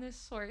 I found this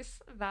source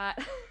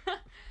that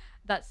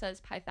that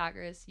says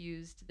Pythagoras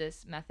used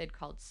this method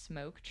called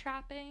smoke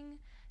trapping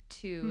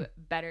to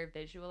better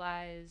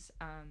visualize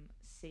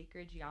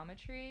sacred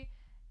geometry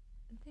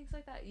and things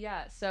like that.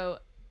 Yeah, so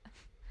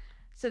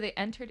they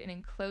entered an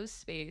enclosed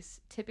space,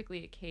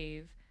 typically a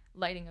cave,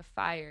 lighting a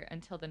fire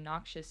until the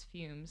noxious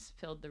fumes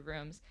filled the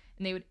rooms,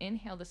 and they would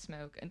inhale the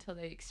smoke until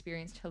they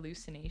experienced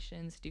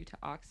hallucinations due to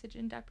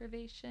oxygen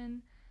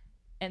deprivation,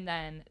 and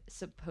then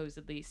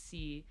supposedly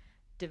see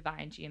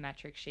divine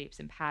geometric shapes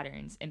and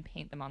patterns and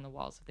paint them on the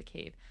walls of the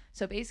cave.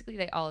 So basically,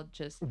 they all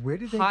just Where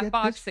did they get this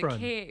hotbox the from?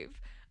 cave.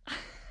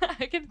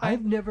 I can I've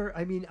find. never.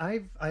 I mean,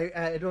 I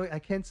don't. I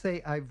can't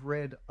say I've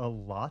read a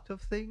lot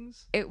of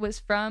things. It was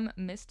from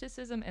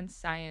Mysticism and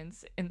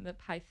Science in the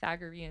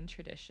Pythagorean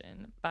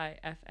Tradition by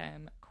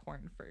F.M.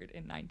 Cornford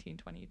in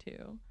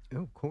 1922.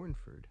 Oh,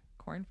 Cornford,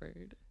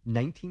 Cornford.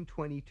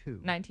 1922.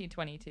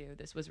 1922.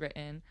 This was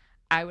written.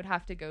 I would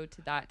have to go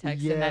to that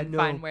text and Yeah, then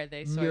find where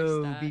they sourced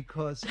no, that.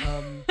 because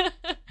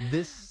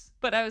this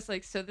But I was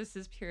like, so this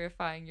is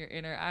purifying your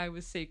inner eye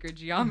with sacred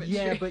Yeah,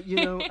 geometry. but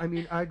I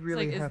mean, I'd It's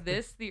really like, is have to.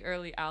 this the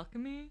early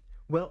alchemy?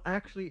 Well,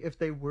 actually, if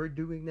they were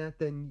doing that,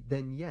 then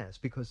yes,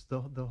 because the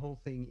whole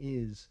thing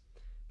is.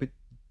 But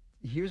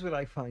here's what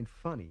I find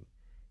funny,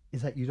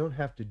 is that you don't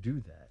have to do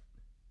that.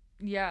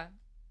 Yeah.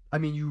 I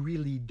mean, you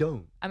really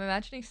don't. I'm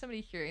imagining somebody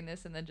hearing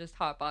this and then just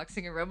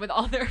hotboxing a room with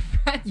all their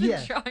friends and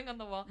Yeah. drawing on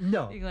the wall,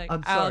 No, being like,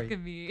 I'm sorry.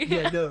 alchemy.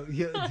 Yeah, no,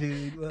 yeah,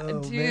 dude. Oh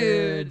man,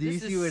 Dude, do you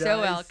this see is what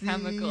so I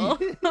alchemical.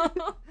 see?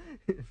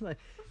 It's like,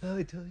 oh,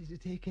 I told you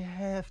to take a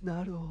half,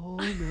 not a whole,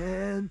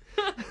 man.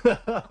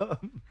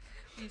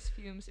 These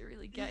fumes are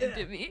really getting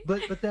to me.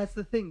 But that's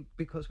the thing,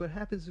 because what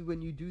happens is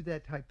when you do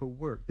that type of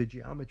work, the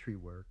geometry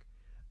work,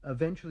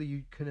 eventually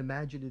you can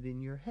imagine it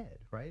in your head,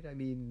 right? I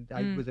mean,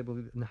 I was able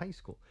to in high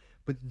school,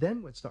 but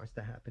then what starts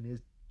to happen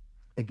is,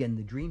 again,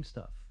 the dream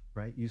stuff,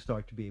 right? You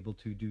start to be able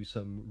to do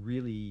some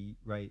really,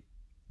 right,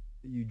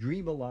 you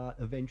dream a lot.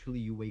 Eventually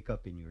you wake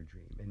up in your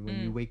dream, and when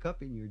you wake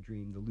up in your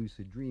dream, the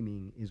lucid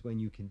dreaming is when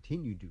you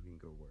continue doing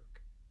your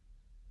work.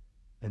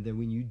 And then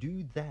when you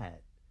do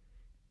that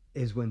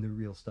is when the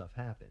real stuff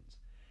happens.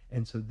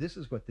 And so this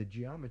is what the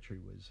geometry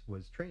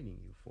was training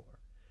you for.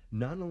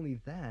 Not only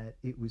that,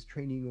 it was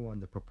training you on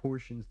the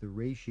proportions, the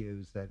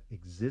ratios that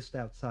exist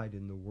outside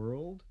in the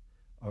world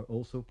are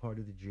also part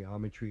of the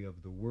geometry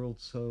of the world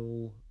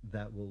soul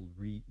that will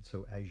read.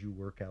 So as you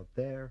work out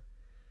there,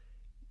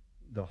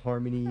 the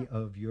harmony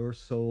of your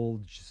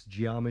soul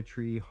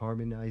geometry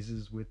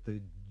harmonizes with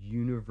the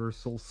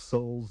universal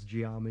soul's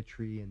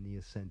geometry, and the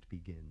ascent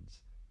begins.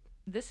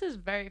 This is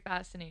very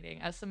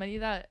fascinating. As somebody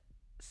that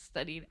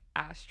studied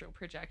astral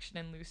projection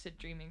and lucid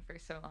dreaming for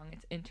so long,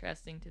 it's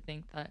interesting to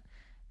think that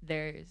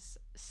there's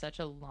such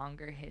a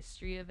longer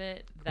history of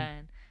it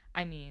than,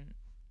 I mean,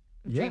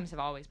 Yeah. dreams have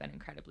always been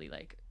incredibly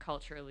like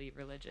culturally,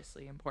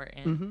 religiously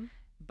important, Mm-hmm.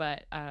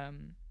 but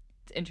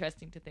it's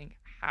interesting to think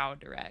how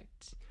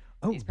direct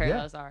Oh, these yeah.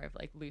 parallels are of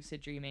like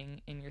lucid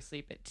dreaming in your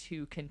sleep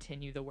to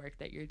continue the work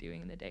that you're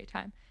doing in the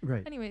daytime.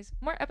 Right. Anyways,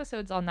 more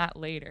episodes on that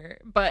later.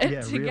 But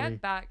Yeah, to really.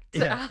 get back to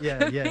Yeah,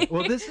 yeah, yeah. alchemy,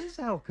 Well, this is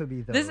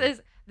alchemy, though. this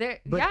is there.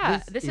 But Yeah,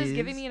 this this is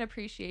giving is me an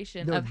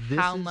appreciation no. of This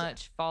how is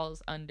much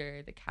falls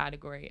under the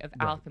category of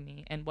right,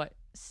 alchemy and what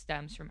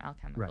stems from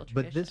alchemical right.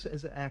 But tradition. this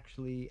is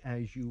actually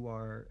as you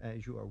are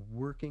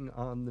working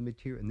on the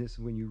material, and this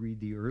when you read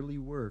the early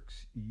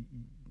works,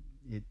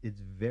 it's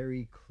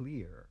very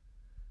clear,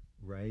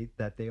 right,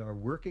 that they are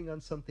working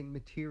on something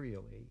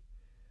materially,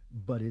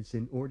 but it's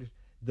in order.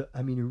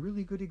 I mean, a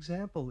really good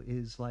example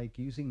is like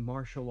using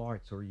martial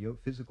arts or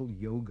physical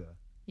yoga,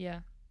 Yeah.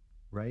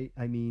 right?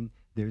 I mean,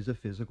 there's a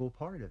physical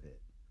part of it.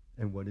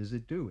 And what is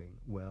it doing?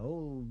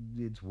 Well,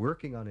 it's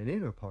working on an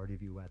inner part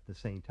of you at the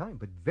same time,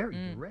 but very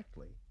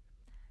directly.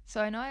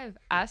 So I know I've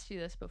asked you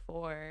this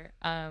before,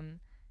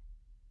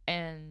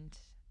 and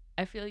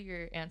I feel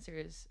your answer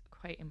is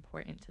quite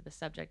important to the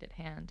subject at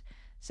hand.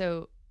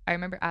 So I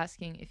remember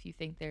asking if you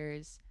think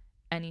there's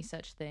any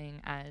such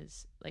thing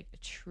as like a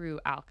true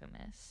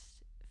alchemist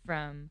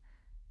from,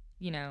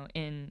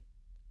 in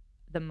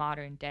the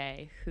modern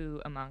day,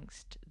 who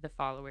amongst the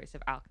followers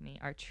of alchemy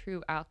are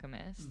true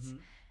alchemists.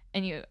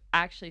 And you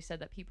actually said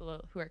that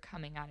people who are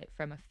coming at it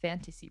from a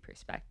fantasy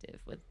perspective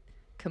with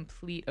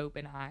complete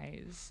open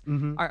eyes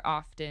Mm-hmm. are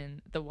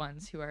often the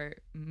ones who are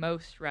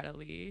most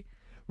readily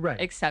Right.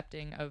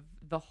 accepting of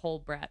the whole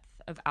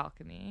breadth of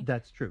alchemy.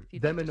 That's true. Do you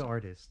Them think and there's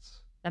artists.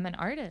 them an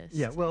artist?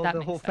 Yeah, well, That the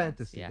makes whole sense,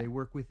 fantasy. yeah. They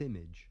work with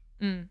image.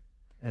 Mm,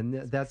 And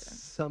makes that's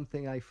sense.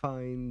 something I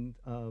find,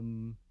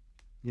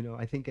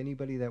 I think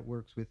anybody that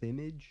works with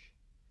image,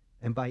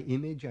 and by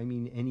image, I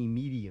mean any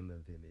medium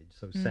of image.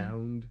 So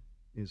sound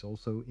is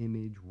also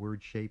image,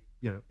 word shape,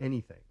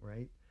 anything,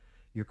 right?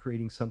 You're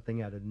creating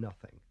something out of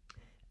nothing.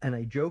 And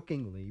I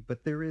jokingly,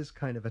 but there is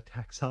kind of a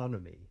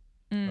taxonomy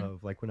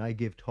of like when I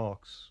give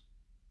talks,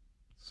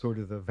 sort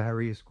of the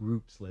various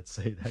groups, let's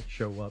say, that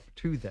show up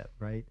to them,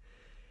 right?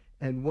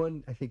 And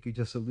one, I think you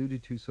just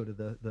alluded to, sort of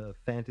the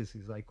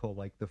fantasies I call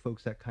like the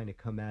folks that kind of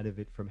come out of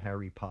it from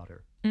Harry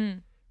Potter,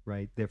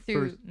 right? Their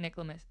Through first,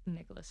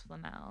 Nicholas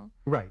Flamel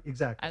right,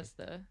 exactly, as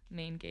the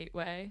main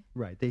gateway.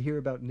 right. They hear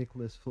about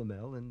Nicholas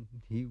Flamel, and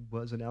he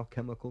was an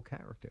alchemical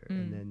character,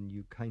 and then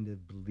you kind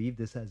of believe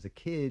this as a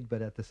kid,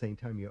 but at the same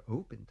time you're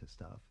open to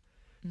stuff.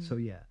 So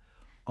yeah,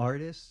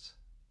 artists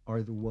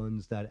are the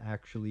ones that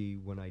actually,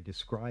 when I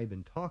describe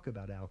and talk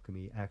about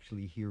alchemy,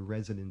 actually hear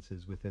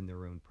resonances within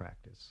their own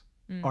practice.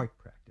 Art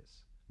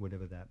practice,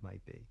 whatever that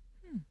might be,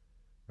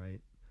 right?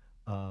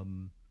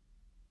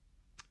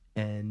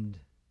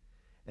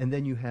 And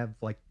then you have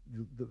like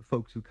the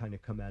folks who kind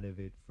of come out of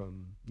it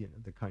from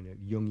the kind of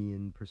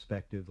Jungian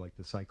perspective, like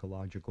the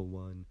psychological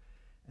one,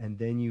 and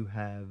then you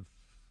have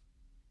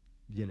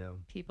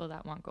People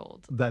that want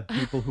gold. that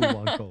people who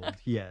want gold.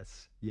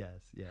 Yes,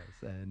 yes, yes.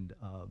 And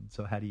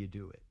so how do you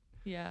do it?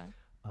 Yeah.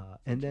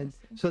 And then,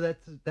 so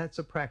that's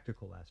a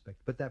practical aspect,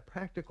 but that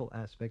practical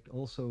aspect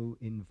also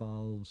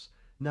involves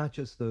not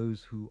just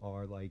those who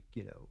are like,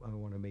 I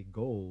want to make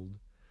gold.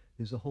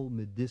 There's a whole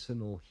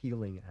medicinal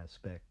healing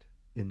aspect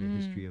in the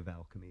history of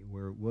alchemy,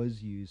 where it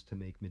was used to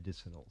make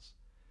medicinals.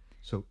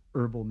 So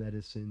herbal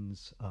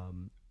medicines,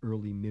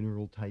 early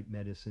mineral type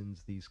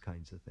medicines, these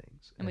kinds of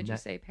things. And would And you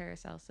that, say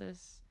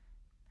Paracelsus?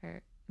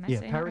 Am I yeah,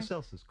 saying that right?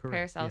 Paracelsus,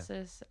 correct. Yeah,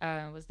 Paracelsus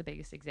was the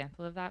biggest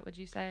example of that. Would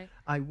you say,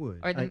 I would.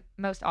 or the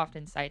most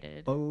often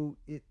cited?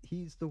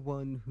 He's the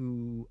one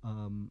who,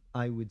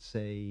 I would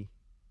say,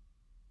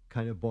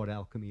 kind of brought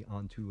alchemy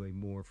onto a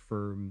more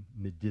firm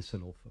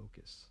medicinal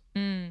focus,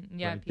 Yeah, right?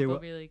 There people were,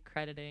 really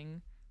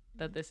crediting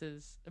that this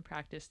is a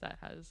practice that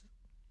has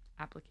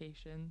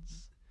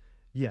applications.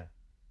 yeah,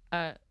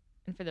 Uh,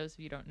 and for those of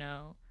you who don't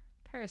know,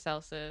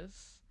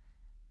 Paracelsus,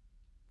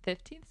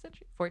 15th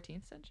century,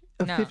 14th century?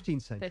 a No,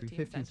 15th century, 15th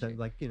 15th century, century.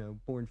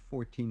 like, born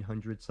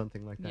 1400,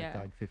 something like that, Yeah.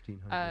 died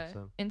 1500.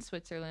 So, In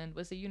Switzerland,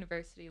 was a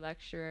university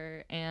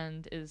lecturer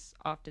and is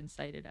often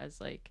cited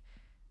as like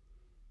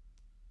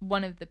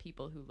one of the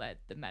people who led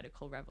the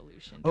medical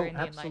revolution oh, during the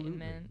absolutely.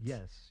 Enlightenment,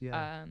 Yes,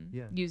 yeah,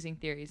 yeah, using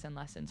theories and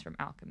lessons from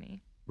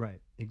alchemy,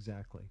 right,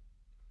 exactly,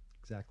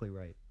 exactly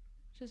right.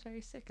 which is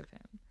very sick of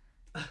him.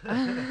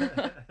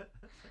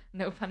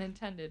 No pun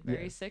intended,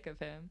 very Yes, sick of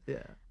him.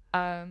 yeah.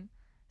 Um,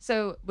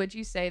 so would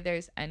you say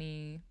there's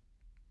any,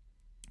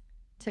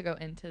 to go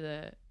into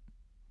the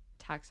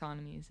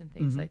taxonomies and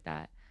things Mm-hmm. like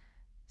that,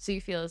 so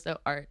you feel as though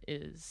art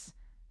is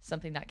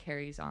something that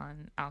carries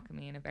on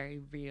alchemy in a very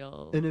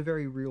real In a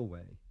very real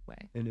way.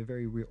 way? In a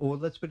very real, or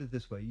let's put it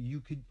this way: you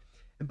could,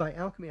 and by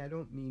alchemy, I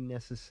don't mean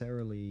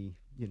necessarily,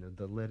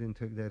 the lead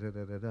into da da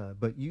da da da,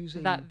 but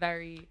That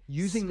very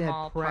using that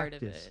small part of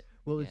practice. it.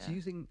 Well, it's Yeah.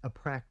 using a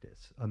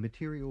practice, a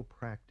material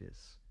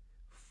practice,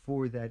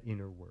 for that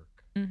inner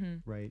work, Mm-hmm.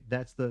 right?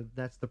 That's the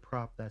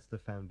prop, that's the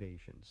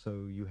foundation.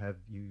 So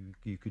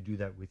you could do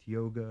that with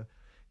yoga,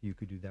 you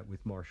could do that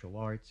with martial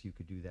arts, you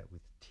could do that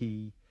with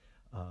tea.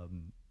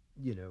 um,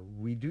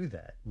 we do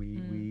that.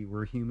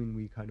 We're human,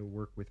 we kind of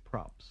work with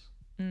props,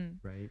 Mm.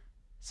 right?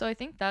 So I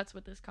think that's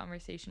what this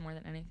conversation more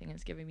than anything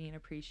is giving me an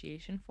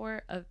appreciation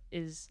for, of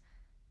is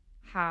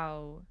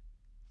how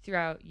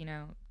throughout,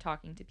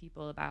 talking to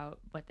people about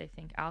what they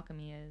think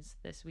alchemy is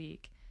this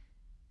week,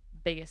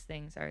 biggest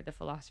things are the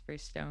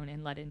philosopher's stone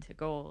and lead into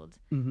gold,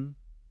 Mm-hmm.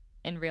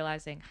 and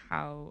realizing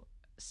how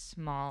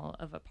small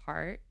of a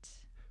part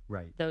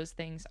Right. those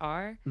things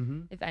are.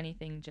 Mm-hmm. If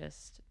anything,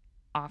 just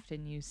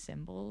often use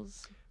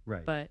symbols,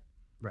 Right. but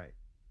Right.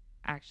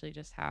 actually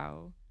just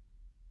how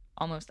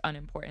almost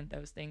unimportant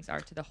those things are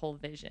to the whole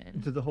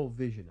vision. To the whole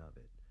vision of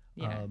it.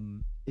 Yeah.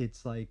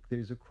 It's like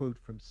there's a quote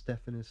from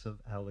Stephanus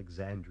of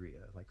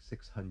Alexandria, like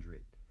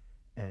 600,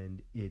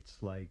 and it's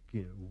like,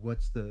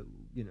 what's the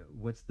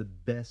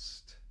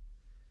best,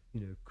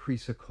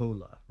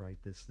 chrysocolla, right?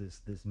 This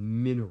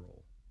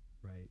mineral,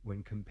 right?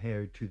 When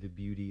compared to the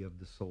beauty of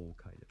the soul,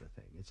 kind of a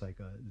thing. It's like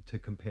to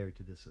compare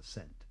to this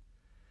ascent.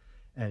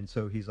 And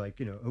so he's like,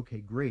 okay,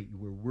 great,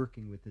 we're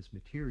working with this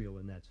material,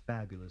 and that's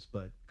fabulous,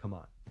 but come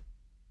on,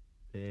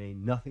 it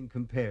ain't nothing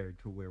compared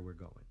to where we're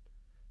going,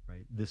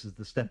 right? This is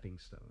the stepping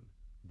stone.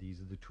 These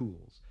are the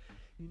tools.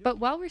 But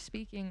while we're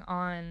speaking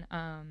on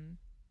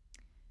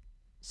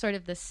sort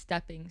of the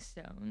stepping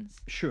stones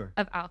Sure.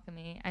 of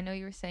alchemy, I know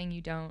you were saying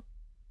you don't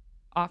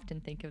often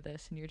think of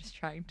this and you're just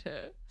trying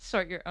to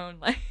sort your own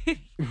life.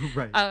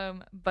 Right.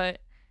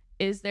 But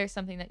is there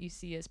something that you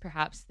see as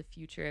perhaps the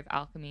future of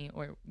alchemy,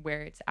 or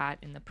where it's at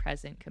in the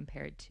present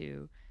compared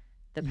to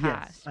the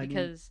past? Yes, I mean,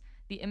 Because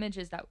the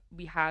images that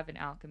we have in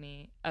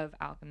alchemy of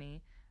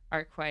alchemy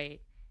are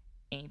quite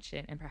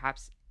ancient and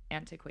perhaps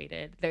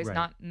antiquated. There's right,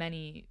 not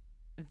many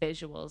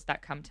visuals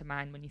that come to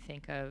mind when you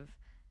think of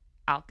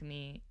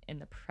alchemy in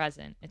the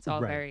present. It's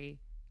all right, very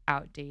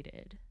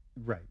outdated.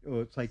 right.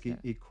 Well, it's like So,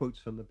 it quotes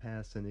from the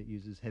past, and it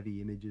uses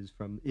heavy images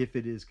from, if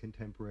it is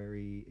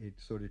contemporary, it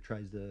sort of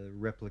tries to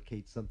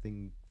replicate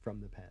something from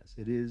the past.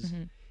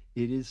 mhm.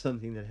 It is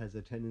something that has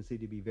a tendency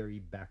to be very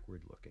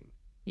backward looking.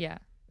 Yeah.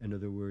 In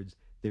other words,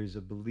 there's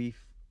a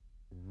belief,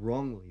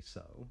 wrongly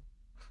so,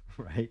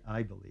 right?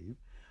 I believe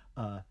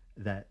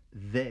that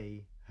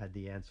they had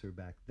the answer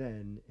back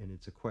then, and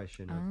it's a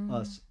question of Oh.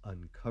 us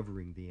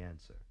uncovering the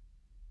answer,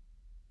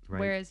 right?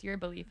 Whereas your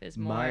belief is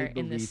more My in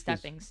the belief is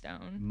stepping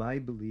stone my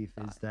belief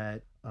is thought.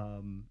 that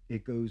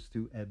it goes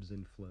through ebbs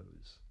and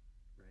flows,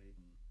 right?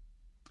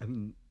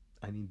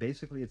 I mean,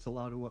 basically, it's a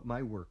lot of what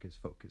my work is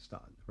focused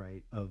on,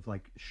 right? Of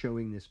like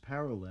showing this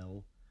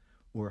parallel,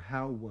 or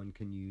how one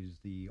can use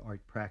the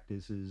art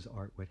practices,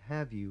 art what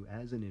have you,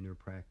 as an inner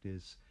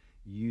practice,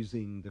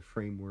 using the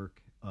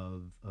framework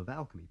of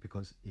alchemy,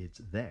 because it's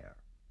there,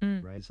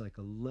 Mm. right? It's like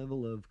a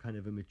level of kind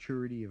of a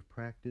maturity of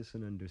practice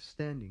and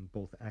understanding,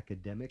 both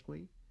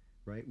academically,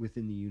 right,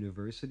 within the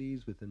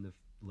universities, within the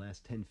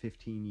last 10,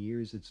 15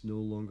 years. It's no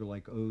longer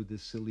like, oh,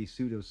 this silly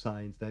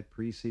pseudoscience that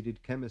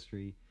preceded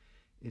chemistry.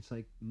 It's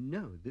like,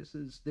 no,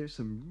 there's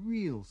some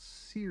real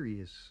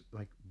serious,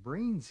 like,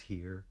 brains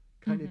here,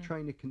 kind of Mm-hmm.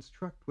 trying to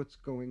construct what's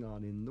going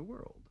on in the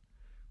world,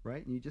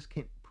 right? And you just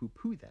can't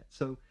poo-poo that.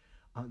 So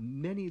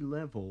on many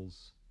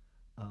levels,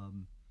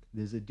 um,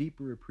 there's a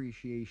deeper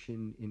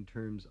appreciation in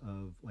terms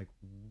of like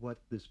what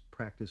this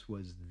practice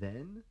was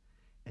then,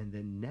 and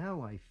then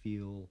now I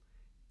feel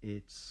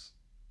it's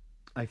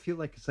I feel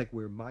like it's like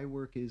where my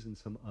work is and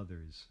some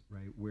others,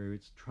 right? Where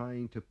it's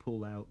trying to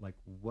pull out like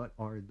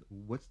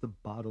what's the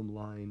bottom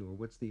line or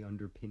what's the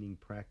underpinning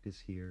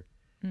practice here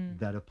Mm.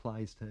 that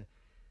applies to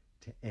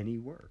any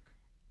work.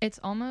 It's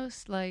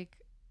almost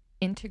like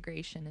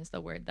integration is the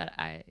word that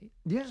I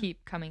Yeah.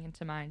 keep coming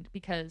into mind,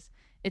 because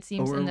it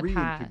seems Or a in the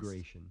past,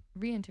 reintegration.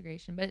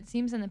 reintegration, but it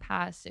seems in the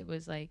past it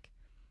was like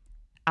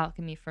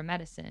alchemy for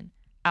medicine,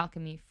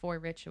 alchemy for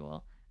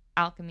ritual,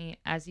 alchemy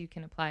as you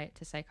can apply it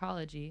to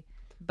psychology.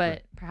 Right.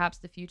 But perhaps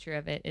the future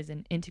of it is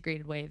an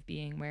integrated way of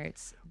being where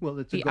it's Well,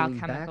 it's a the going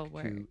alchemical back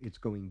work. to it's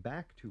going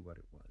back to what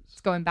it was.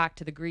 It's going back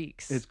to the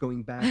Greeks. It's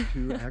going back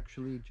to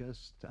actually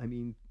just, I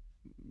mean,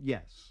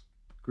 yes,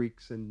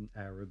 Greeks and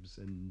Arabs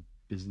and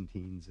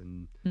Byzantines,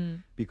 and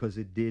Mm. because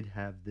it did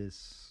have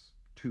this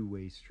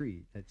two-way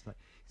street. It's like,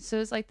 So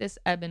it's like this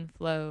ebb and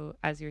flow,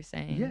 as you're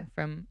saying, yeah,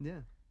 from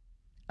yeah,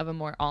 of a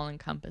more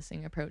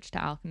all-encompassing approach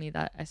to alchemy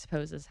that I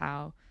suppose is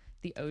how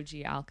the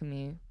OG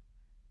alchemy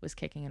was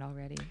kicking it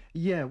already.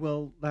 yeah.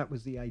 Well, that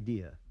was the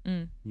idea,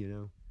 Mm. you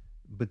know.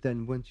 But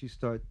then once you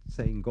start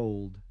saying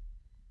gold,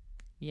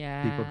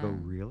 people go, Yeah.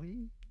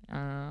 really?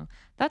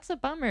 That's a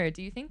bummer.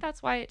 Do you think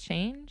that's why it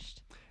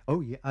changed?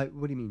 Oh yeah.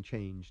 What do you mean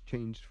changed?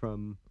 Changed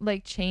from?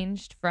 Like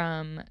changed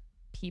from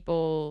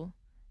people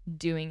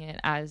doing it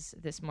as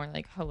this more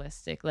like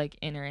holistic, like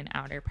inner and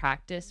outer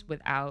practice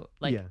without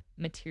like Yeah.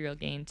 material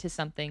gain, to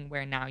something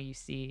where now you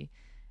see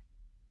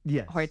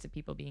Yes. hordes of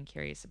people being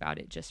curious about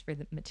it just for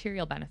the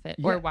material benefit,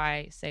 Yeah. or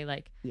why say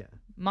like Yeah.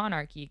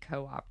 monarchy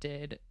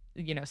co-opted,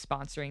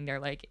 sponsoring their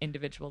like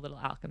individual little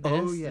alchemists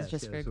Oh yes.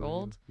 just Yes. for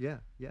gold. Yeah.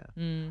 Yeah.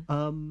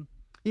 Mm.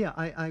 Yeah.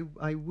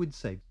 I would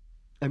say.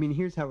 I mean,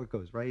 here's how it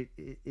goes, right?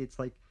 It's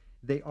like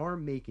they are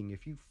making.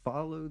 If you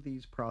follow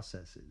these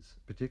processes,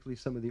 particularly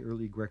some of the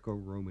early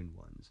Greco-Roman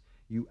ones,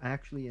 you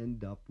actually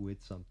end up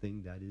with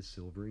something that is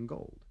silver and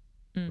gold,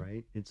 Mm.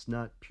 right? It's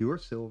not pure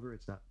silver.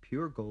 It's not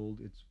pure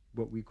gold. It's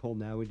what we call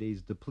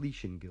nowadays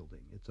depletion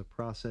gilding. It's a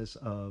process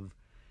of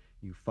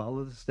you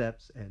follow the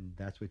steps, and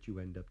that's what you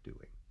end up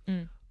doing.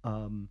 Mm.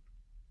 Um,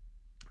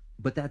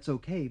 but that's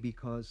okay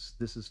because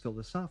this is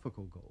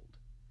philosophical gold.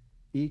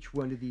 Each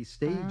one of these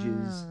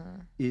stages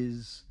Ah.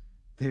 is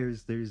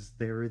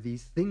there are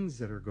these things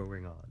that are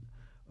going on.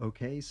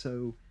 Okay,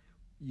 so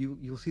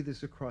you'll see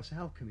this across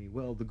alchemy.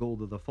 Well, the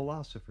gold of the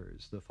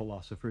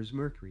philosophers'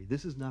 mercury.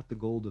 This is not the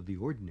gold of the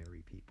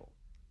ordinary people,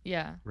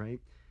 Yeah.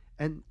 right?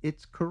 And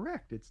it's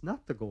correct. It's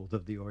not the gold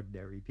of the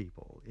ordinary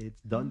people.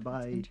 It's done Oh,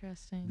 that's by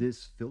interesting.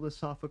 this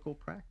philosophical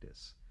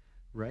practice,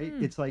 right?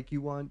 Hmm. It's like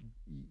you want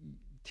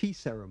tea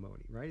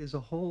ceremony, right? Is a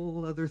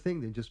whole other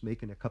thing than just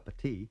making a cup of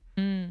tea,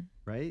 Mm.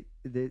 right?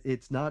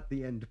 It's not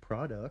the end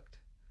product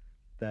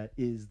that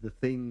is the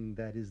thing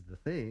that is the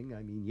thing.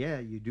 I mean, yeah,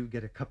 you do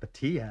get a cup of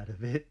tea out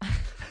of it,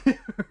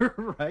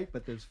 right?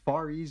 But there's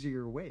far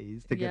easier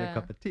ways to get a Yeah.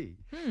 cup of tea.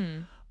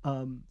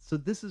 Hmm. So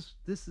this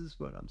is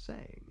what I'm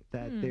saying,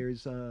 that Hmm.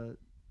 there's a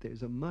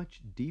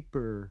much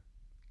deeper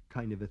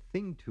kind of a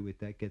thing to it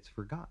that gets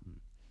forgotten,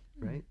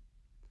 Hmm. right?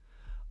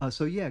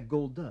 So yeah,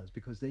 gold does,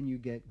 because then you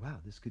get, wow,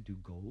 this could do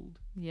gold.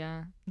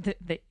 Yeah.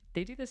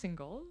 They do this in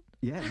gold?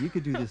 Yeah, you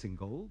could do this in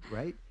gold,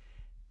 right?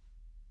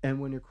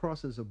 And when it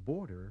crosses a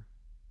border,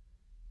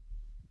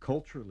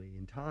 culturally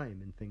in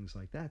time and things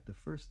like that, the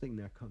first thing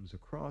that comes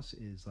across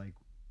is like,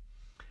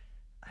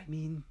 I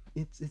mean,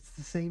 it's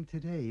the same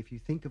today. If you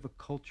think of a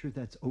culture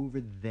that's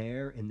over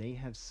there and they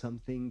have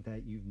something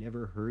that you've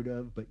never heard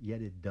of, but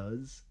yet it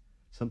does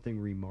something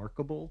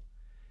remarkable,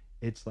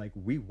 it's like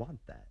we want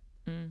that,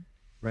 Mm.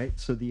 right?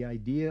 So the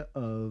idea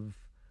of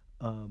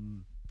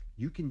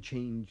you can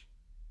change,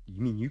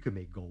 you mean you can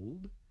make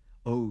gold?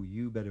 Oh,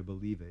 you better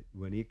believe it.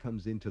 When it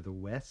comes into the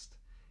West,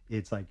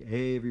 it's like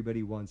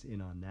everybody wants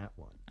in on that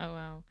one. Oh,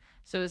 wow.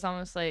 So it's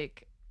almost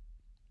like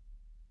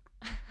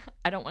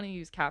I don't want to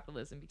use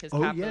capitalism because Oh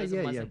yeah, capitalism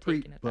yeah, yeah. wasn't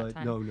taken at that But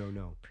time.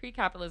 no.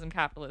 Pre-capitalism,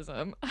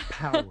 capitalism.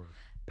 Power,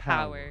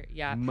 Power.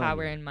 Yeah, power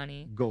money, and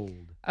money.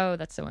 gold. Oh,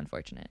 that's so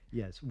unfortunate.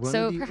 Yes.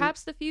 So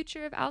perhaps the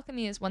future of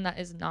alchemy is one that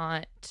is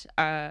not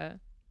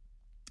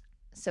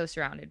so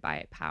surrounded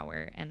by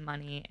power and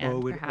money, and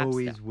Oh, it perhaps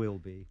always will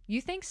be.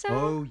 You think so?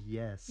 Oh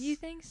yes. You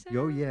think so?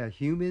 Oh yeah.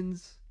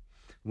 Humans,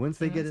 once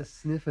they get a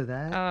sniff of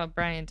that. Oh,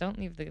 Brian, don't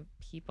leave the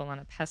people on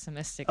a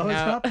pessimistic Oh, note.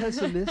 it's not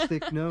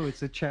pessimistic. No,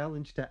 it's a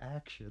challenge to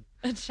action.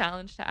 A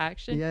challenge to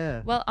action.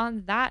 Yeah. Well,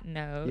 on that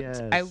note,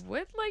 Yes. I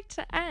would like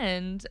to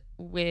end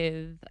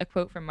with a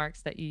quote from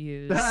Marx that you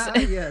use.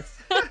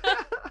 Yes.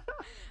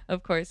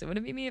 Of course, it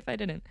wouldn't be me if I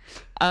didn't.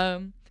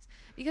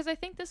 Because I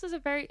think this is a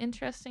very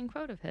interesting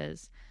quote of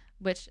his,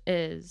 which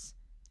is,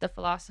 "The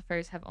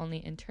philosophers have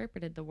only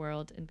interpreted the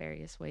world in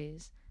various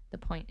ways. The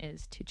point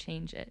is to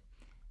change it."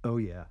 Oh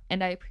yeah.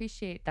 And I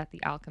appreciate that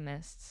the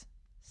alchemists,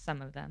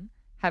 some of them,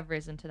 have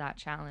risen to that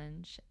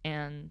challenge.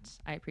 And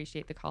I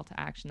appreciate the call to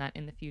action that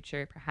in the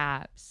future,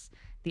 perhaps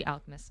the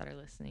alchemists that are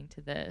listening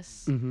to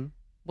this Mm-hmm.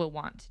 will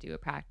want to do a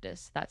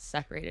practice that's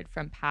separated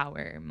from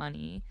power,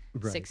 money,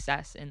 Right.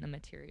 success in the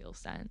material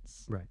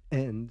sense. Right.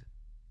 And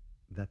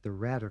that the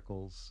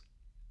radicals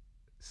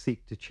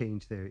seek to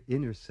change their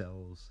inner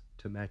selves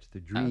to match the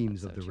Oh, that's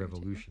dreams so of the true too.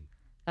 revolution.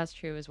 That's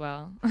true as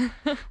well.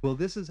 Well,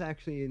 this is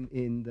actually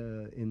in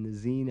the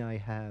zine I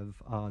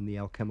have on the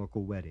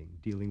alchemical wedding,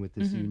 dealing with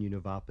this Hmm. union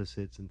of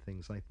opposites and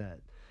things like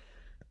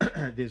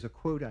that. There's a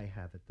quote I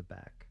have at the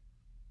back,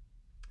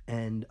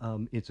 and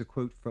it's a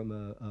quote from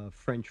a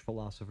French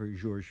philosopher,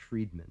 Georges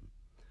Friedman,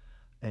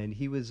 and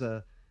he was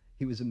a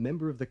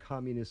member of the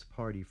Communist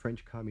Party,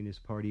 French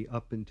Communist Party,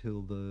 up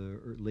until the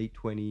late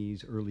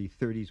 20s, early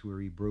 30s, where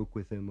he broke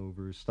with him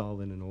over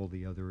Stalin and all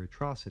the other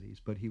atrocities.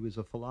 But he was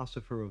a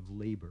philosopher of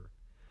labor.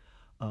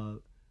 Uh,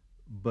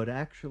 but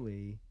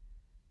actually,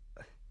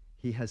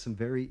 he has some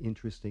very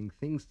interesting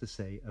things to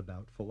say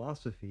about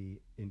philosophy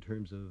in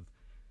terms of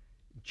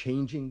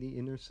changing the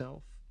inner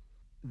self.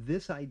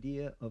 This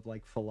idea of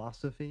like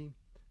philosophy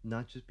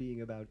not just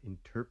being about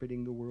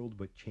interpreting the world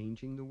but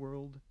changing the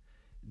world,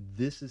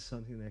 this is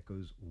something that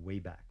goes way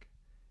back.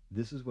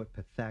 This is what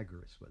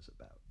Pythagoras was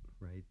about,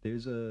 right?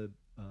 There's a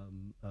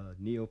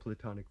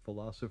Neoplatonic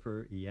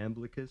philosopher,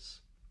 Iamblichus,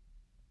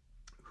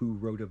 who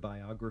wrote a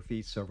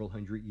biography several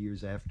hundred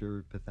years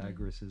after Mm.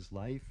 Pythagoras'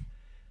 life.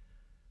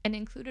 And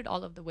included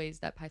all of the ways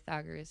that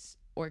Pythagoras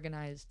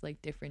organized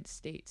like different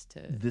states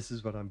to This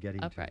is what I'm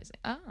getting to. uprising.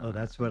 Oh, Oh,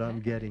 that's what I'm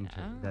okay. getting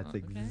to. That's Oh,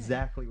 okay.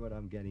 exactly what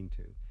I'm getting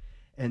to.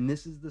 And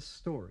this is the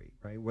story,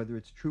 right? Whether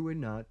it's true or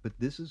not, but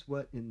this is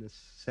what in the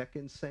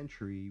second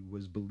century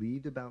was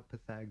believed about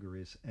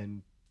Pythagoras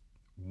and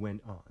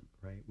went on,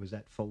 right? Was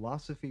that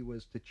philosophy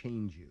was to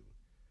change you,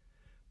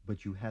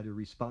 but you had a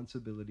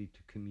responsibility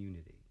to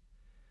community.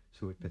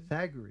 So what Mm.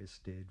 Pythagoras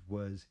did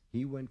was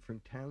he went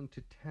from town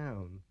to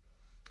town,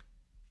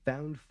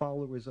 found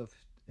followers of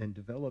and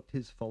developed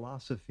his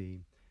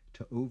philosophy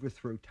to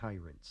overthrow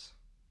tyrants.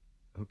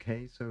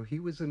 Okay, so he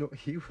was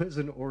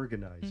an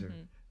organizer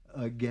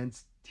Mm-hmm.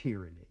 against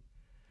tyranny,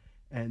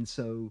 and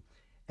so,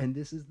 and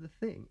this is the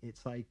thing.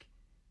 It's like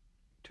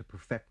to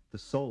perfect the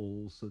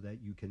soul so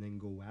that you can then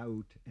go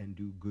out and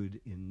do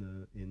good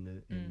Mm.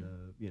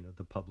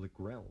 the public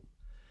realm.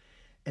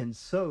 And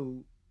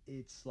so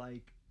it's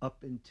like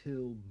up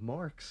until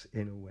Marx,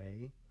 in a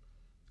way,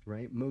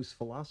 right? Most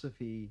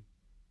philosophy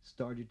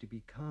started to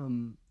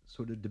become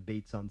sort of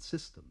debates on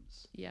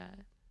systems, Yeah.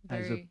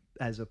 as a Very.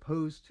 as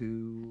opposed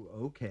to,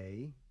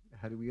 okay,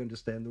 how do we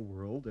understand the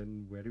world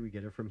and where do we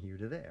get it from here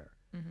to there,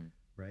 Mm-hmm.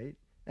 right?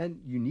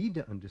 And you need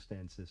to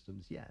understand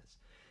systems, yes.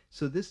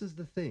 So this is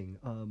the thing.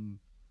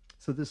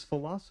 So this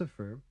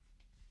philosopher,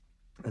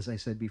 as I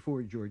said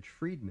before, George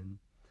Friedman,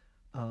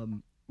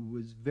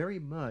 was very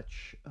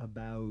much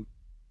about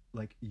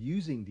like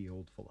using the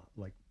old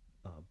like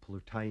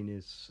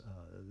Plotinus,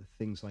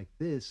 things like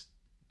this,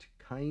 to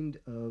kind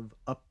of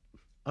up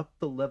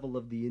the level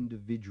of the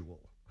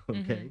individual.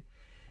 Mm-hmm. Okay,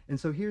 and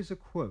so here's a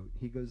quote.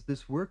 He goes,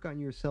 "This work on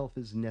yourself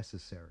is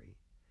necessary.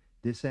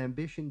 This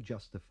ambition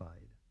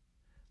justified.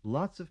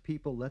 Lots of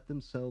people let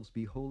themselves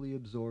be wholly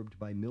absorbed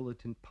by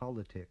militant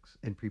politics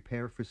and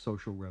prepare for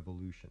social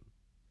revolution.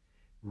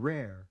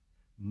 Rare,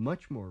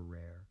 much more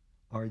rare,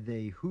 are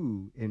they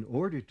who, in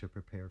order to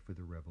prepare for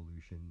the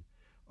revolution,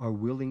 are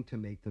willing to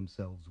make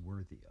themselves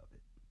worthy of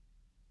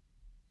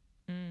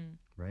it." Mm.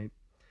 Right?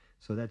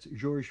 So that's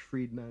Georges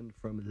Friedman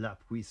from La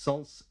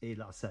Puissance et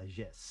la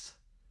Sagesse,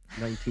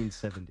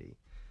 1970.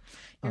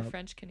 Your Uh,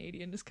 French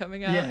Canadian is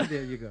coming out. yeah,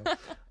 there you go.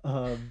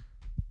 Um,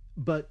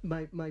 but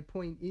my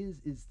point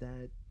is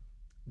that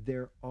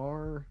there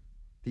are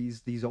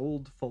these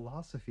old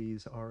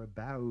philosophies are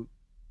about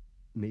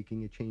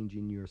making a change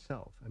in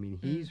yourself. I mean,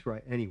 Mm. he's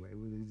right. Anyway,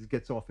 this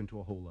gets off into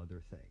a whole other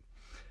thing.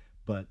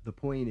 But the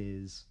point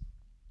is,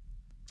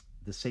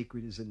 the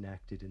sacred is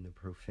enacted in the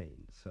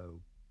profane.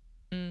 So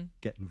Mm.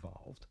 get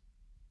involved.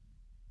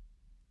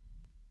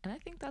 And I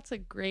think that's a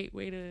great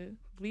way to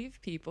leave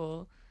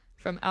people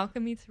from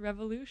alchemy to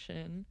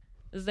revolution.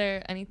 Is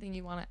there anything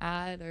you want to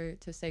add or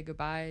to say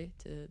goodbye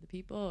to the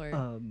people or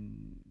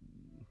Um,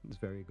 it's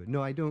very good.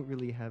 No, I don't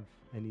really have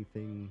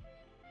anything.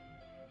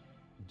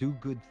 Do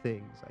good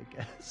things, I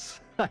guess.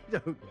 I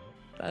don't know.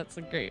 that's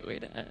a great way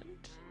to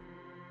end.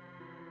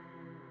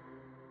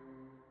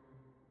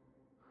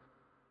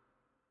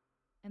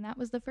 And that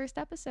was the first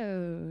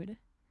episode.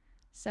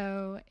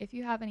 So, if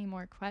you have any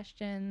more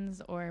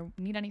questions or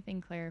need anything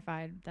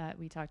clarified that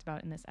we talked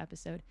about in this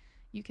episode,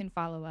 you can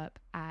follow up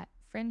at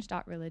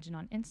fringe.religion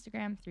on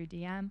Instagram through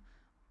DM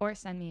or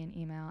send me an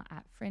email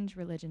at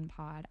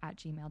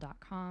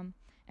fringereligionpod@gmail.com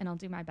and I'll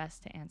do my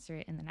best to answer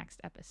it in the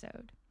next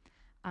episode.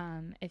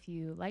 If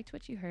you liked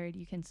what you heard,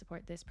 you can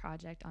support this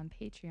project on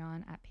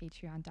Patreon at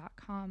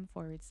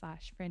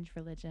patreon.com/fringe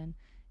religion.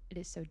 It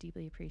is so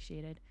deeply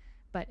appreciated.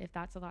 But if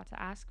that's a lot to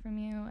ask from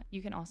you,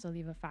 you can also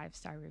leave a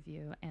 5-star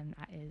review, and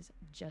that is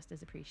just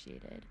as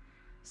appreciated.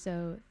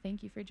 So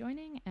thank you for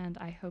joining, and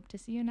I hope to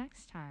see you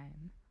next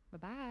time. Bye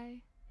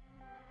bye.